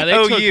Yeah, they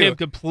OU. took him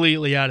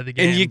completely out of the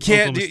game. And you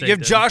can't. Oklahoma State You have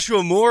did.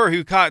 Joshua Moore,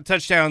 who caught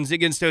touchdowns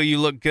against OU,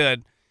 look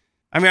good.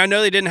 I mean, I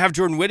know they didn't have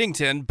Jordan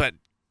Whittington, but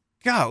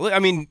God, I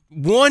mean,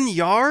 1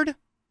 yard.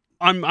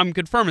 I'm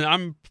confirming.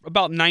 I'm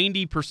about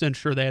 90%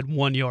 sure they had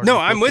 1 yard. No, in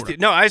the I'm fourth with you.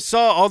 quarter. No, I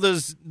saw all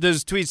those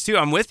tweets too.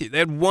 I'm with you. They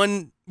had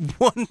one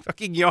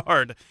fucking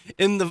yard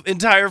in the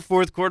entire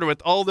fourth quarter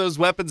with all those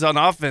weapons on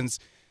offense.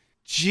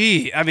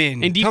 Gee, I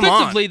mean, And come on.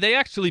 defensively, they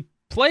actually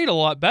played a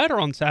lot better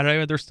on Saturday,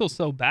 but they're still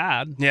so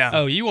bad. Yeah.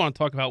 Oh, you want to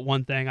talk about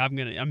one thing?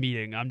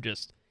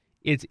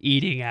 It's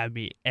eating at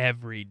me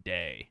every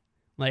day.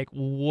 Like,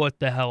 what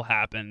the hell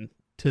happened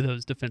to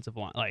those defensive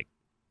line? Like,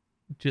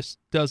 just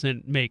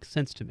doesn't make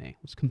sense to me. I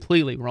was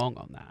completely wrong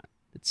on that.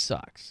 It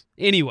sucks.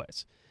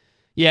 Anyways,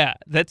 yeah,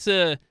 it's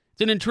an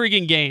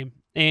intriguing game.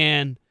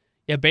 And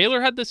yeah,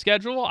 Baylor had the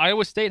schedule.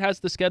 Iowa State has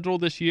the schedule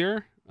this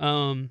year.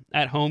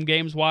 At home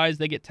games wise,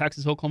 they get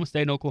Texas, Oklahoma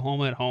State, and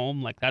Oklahoma at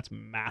home. Like, that's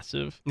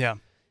massive. Yeah.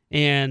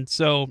 And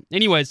so,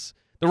 anyways,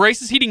 the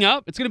race is heating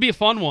up. It's going to be a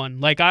fun one.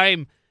 Like,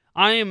 I'm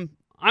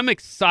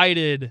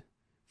excited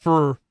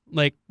for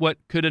like what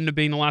could end up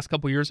being the last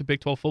couple of years of Big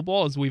 12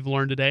 football. As we've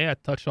learned today, I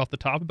touched off the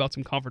top about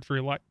some conference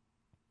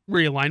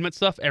realignment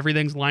stuff.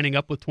 Everything's lining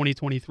up with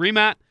 2023,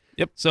 Matt.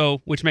 Yep.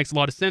 So, which makes a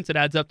lot of sense. It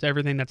adds up to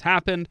everything that's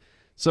happened.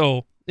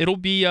 So it'll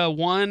be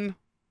one.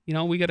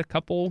 We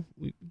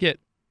get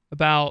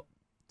about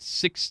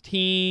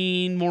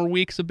 16 more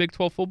weeks of Big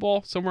 12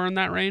 football, somewhere in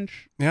that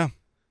range. Yeah,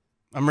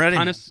 I'm ready.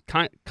 Kind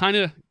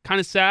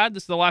of sad.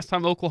 This is the last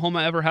time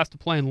Oklahoma ever has to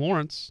play in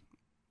Lawrence.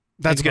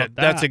 That's Think good. about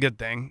that. That's a good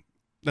thing.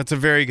 That's a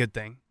very good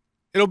thing.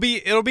 It'll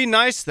be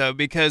nice though,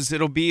 because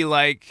it'll be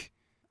like,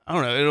 I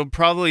don't know, it'll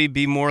probably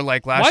be more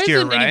like last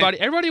year, right?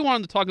 Everybody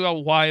wanted to talk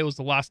about why it was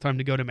the last time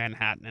to go to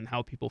Manhattan and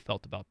how people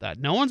felt about that.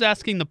 No one's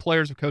asking the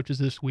players or coaches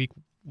this week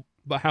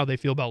about how they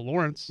feel about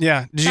Lawrence.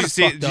 Yeah. Did you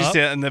see it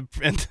in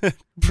the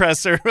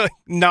presser? Like,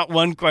 not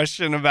one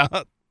question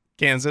about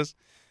Kansas.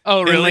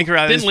 Oh, really? Lincoln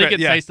Didn't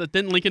Lincoln yeah. say so?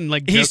 Didn't Lincoln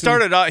like? He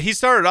jokingly-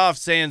 started off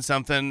saying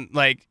something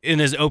like in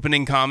his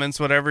opening comments,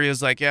 whatever. He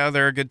was like, "Yeah,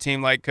 they're a good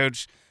team, like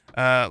Coach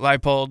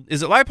Leipold.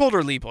 Is it Leipold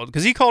or Leopold?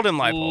 Because he called him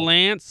Leipold.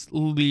 Lance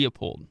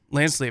Leopold.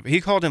 Lance Leopold. He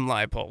called him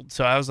Leipold.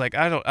 So I was like,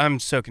 I'm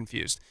so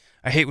confused.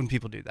 I hate when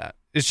people do that.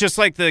 It's just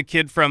like the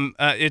kid from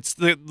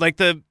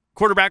the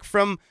quarterback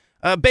from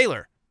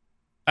Baylor.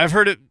 I've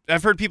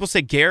heard people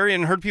say Gary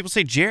and heard people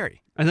say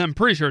Jerry. And I'm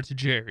pretty sure it's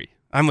Jerry.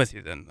 I'm with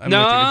you then. I'm with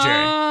you with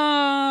Jerry.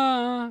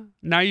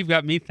 Now you've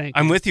got me thinking.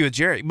 I'm with you with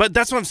Jerry. But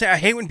that's what I'm saying. I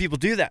hate when people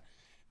do that.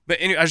 But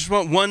anyway, I just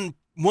want one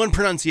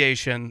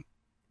pronunciation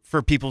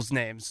for people's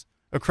names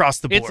across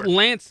the board. It's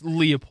Lance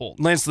Leopold.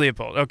 Lance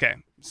Leopold. Okay.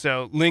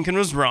 So Lincoln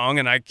was wrong,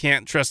 and I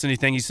can't trust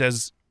anything he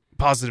says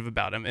positive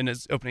about him in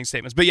his opening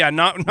statements. But yeah,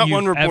 not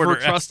one reporter.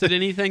 Ever trusted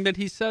anything that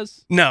he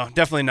says? No,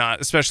 definitely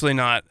not, especially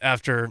not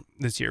after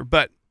this year.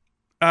 But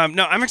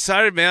no, I'm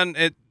excited, man.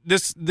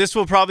 This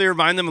will probably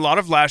remind them a lot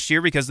of last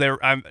year, because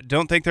I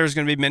don't think there's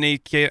going to be many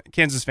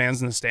Kansas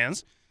fans in the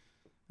stands.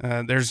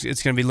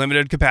 It's going to be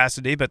limited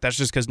capacity, but that's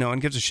just because no one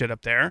gives a shit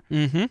up there.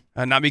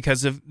 Mm-hmm. Not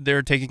because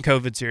they're taking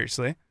COVID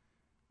seriously.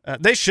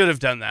 They should have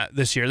done that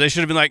this year. They should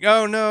have been like,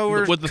 "Oh no,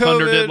 we're what the COVID."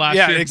 Thunder did last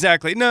year. Yeah,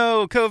 exactly.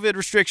 No COVID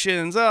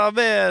restrictions. Oh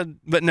man,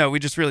 but no, we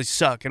just really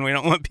suck, and we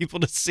don't want people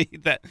to see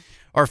that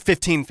our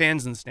 15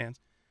 fans in the stands.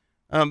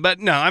 But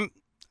no,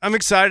 I'm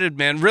excited,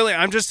 man. Really,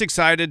 I'm just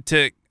excited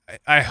to.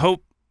 I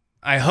hope,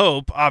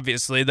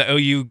 obviously, that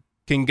OU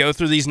can go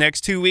through these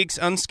next 2 weeks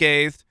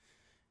unscathed,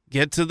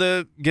 get to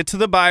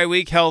the bye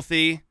week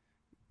healthy,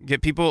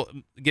 get people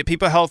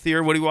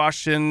healthier. Woody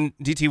Washington,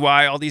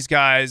 DTY, all these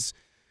guys,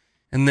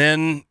 and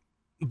then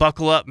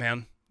buckle up,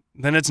 man.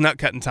 Then it's nut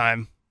cutting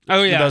time.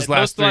 Oh yeah, those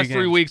last 3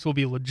 games. weeks will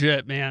be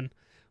legit, man.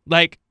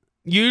 Like,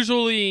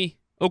 usually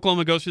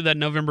Oklahoma goes through that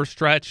November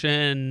stretch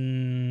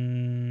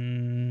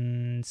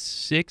in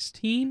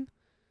 16.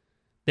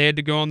 They had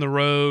to go on the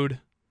road.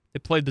 They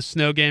played the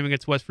snow game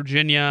against West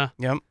Virginia.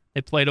 Yep.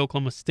 They played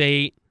Oklahoma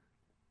State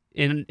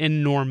in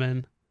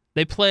Norman.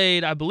 They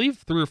played, I believe,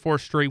 3 or 4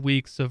 straight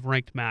weeks of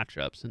ranked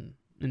matchups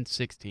in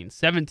 16.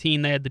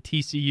 17, they had the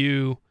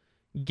TCU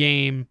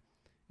game,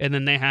 and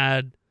then they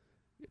had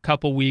a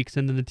couple weeks,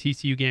 and then the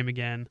TCU game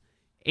again.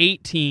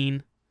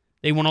 18,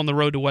 they went on the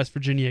road to West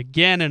Virginia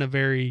again in a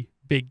very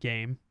big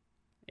game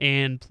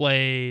and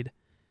played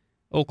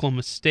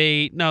Oklahoma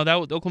State. No, that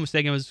Oklahoma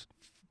State game was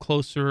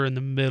closer in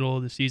the middle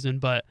of the season,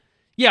 but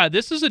yeah,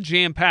 this is a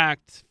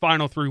jam-packed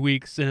final 3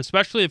 weeks, and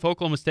especially if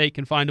Oklahoma State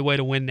can find a way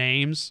to win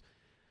names.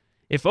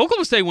 If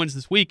Oklahoma State wins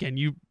this weekend,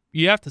 you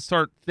have to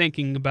start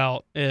thinking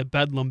about a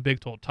Bedlam Big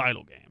 12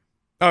 title game.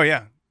 Oh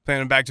yeah,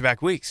 playing them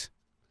back-to-back weeks.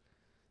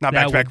 Not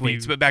That back-to-back would be-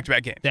 weeks, but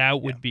back-to-back games.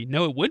 That would be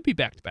no, it would be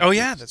back-to-back. Oh weeks.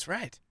 yeah, that's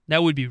right.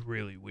 That would be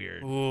really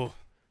weird. Ooh.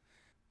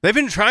 They've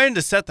been trying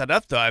to set that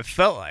up, though, I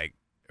felt like.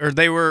 Or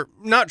they were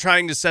not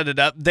trying to set it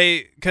up.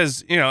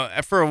 Because,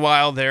 for a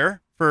while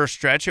there, for a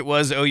stretch, it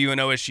was OU and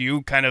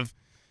OSU kind of,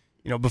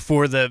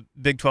 before the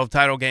Big 12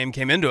 title game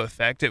came into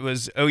effect. It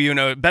was OU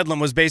and Bedlam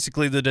was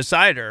basically the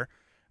decider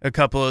a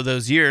couple of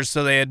those years.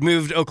 So they had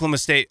moved Oklahoma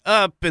State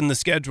up in the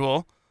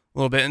schedule a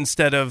little bit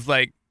instead of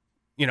like,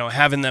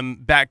 having them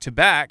back to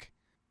back,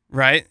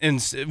 right?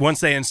 And once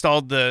they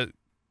installed the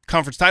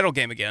conference title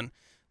game again,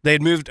 they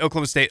had moved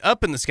Oklahoma State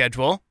up in the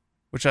schedule,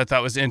 which I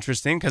thought was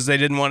interesting because they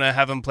didn't want to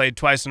have them played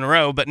twice in a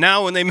row. But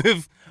now when they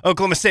move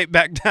Oklahoma State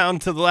back down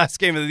to the last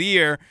game of the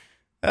year,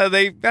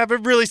 they have a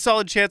really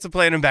solid chance of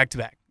playing them back to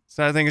back.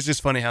 So I think it's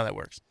just funny how that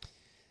works.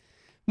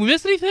 We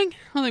missed anything?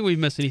 I don't think we've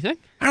missed anything.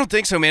 I don't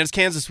think so, man. It's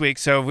Kansas week,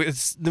 so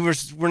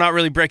we're not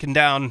really breaking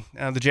down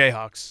the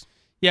Jayhawks.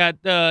 Yeah,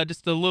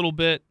 just a little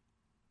bit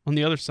on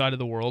the other side of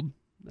the world.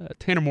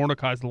 Tanner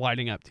Mordecai's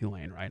lighting up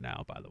Tulane right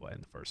now, by the way,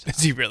 in the first half.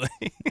 Is he really?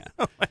 Yeah.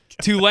 Oh my God.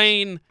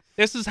 Tulane,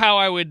 this is how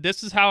I would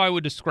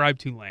describe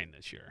Tulane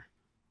this year.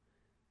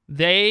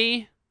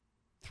 They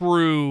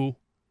threw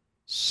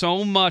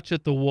so much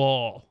at the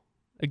wall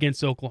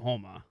against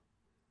Oklahoma.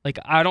 Like,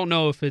 I don't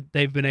know if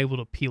they've been able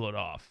to peel it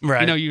off.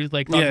 Right. You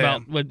like talk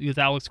about with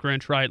Alex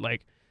Grinch, right?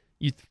 Like,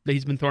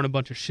 he's been throwing a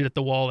bunch of shit at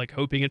the wall, like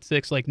hoping it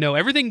sticks. Like, no,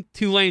 everything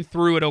Tulane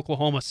threw at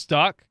Oklahoma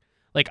stuck.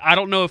 Like, I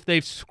don't know if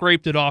they've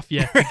scraped it off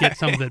yet to get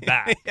some of it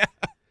back. Yeah.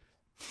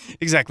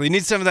 Exactly. You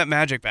need some of that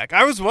magic back.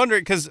 I was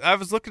wondering, because I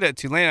was looking at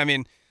Tulane. I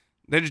mean,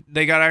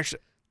 they got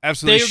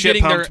absolutely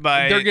shit-pumped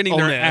by They're getting Ole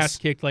their Miss. ass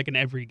kicked like in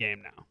every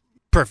game now.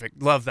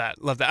 Perfect. Love that.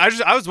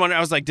 I was wondering, I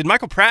was like, did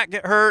Michael Pratt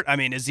get hurt? I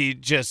mean,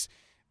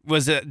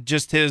 was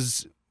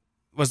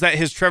that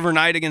his Trevor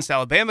Knight against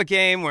Alabama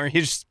game where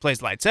he just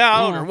plays lights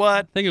out or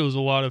what? I think it was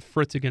a lot of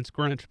Fritz against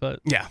Grinch,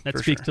 but yeah, that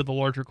speaks to the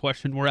larger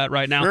question we're at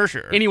right now. For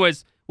sure.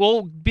 Anyways,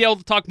 we'll be able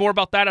to talk more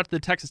about that after the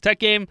Texas Tech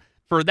game.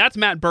 That's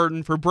Matt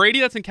Burton. For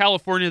Brady, that's in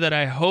California, that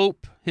I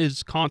hope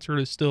his concert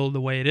is still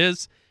the way it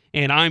is.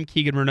 And I'm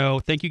Keegan Renault.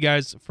 Thank you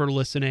guys for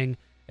listening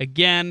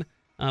again.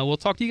 We'll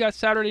talk to you guys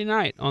Saturday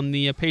night on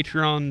the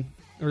Patreon,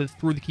 or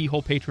through the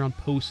Keyhole Patreon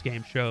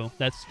post-game show.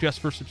 That's just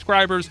for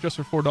subscribers, just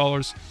for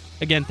 $4.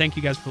 Again, thank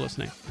you guys for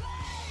listening.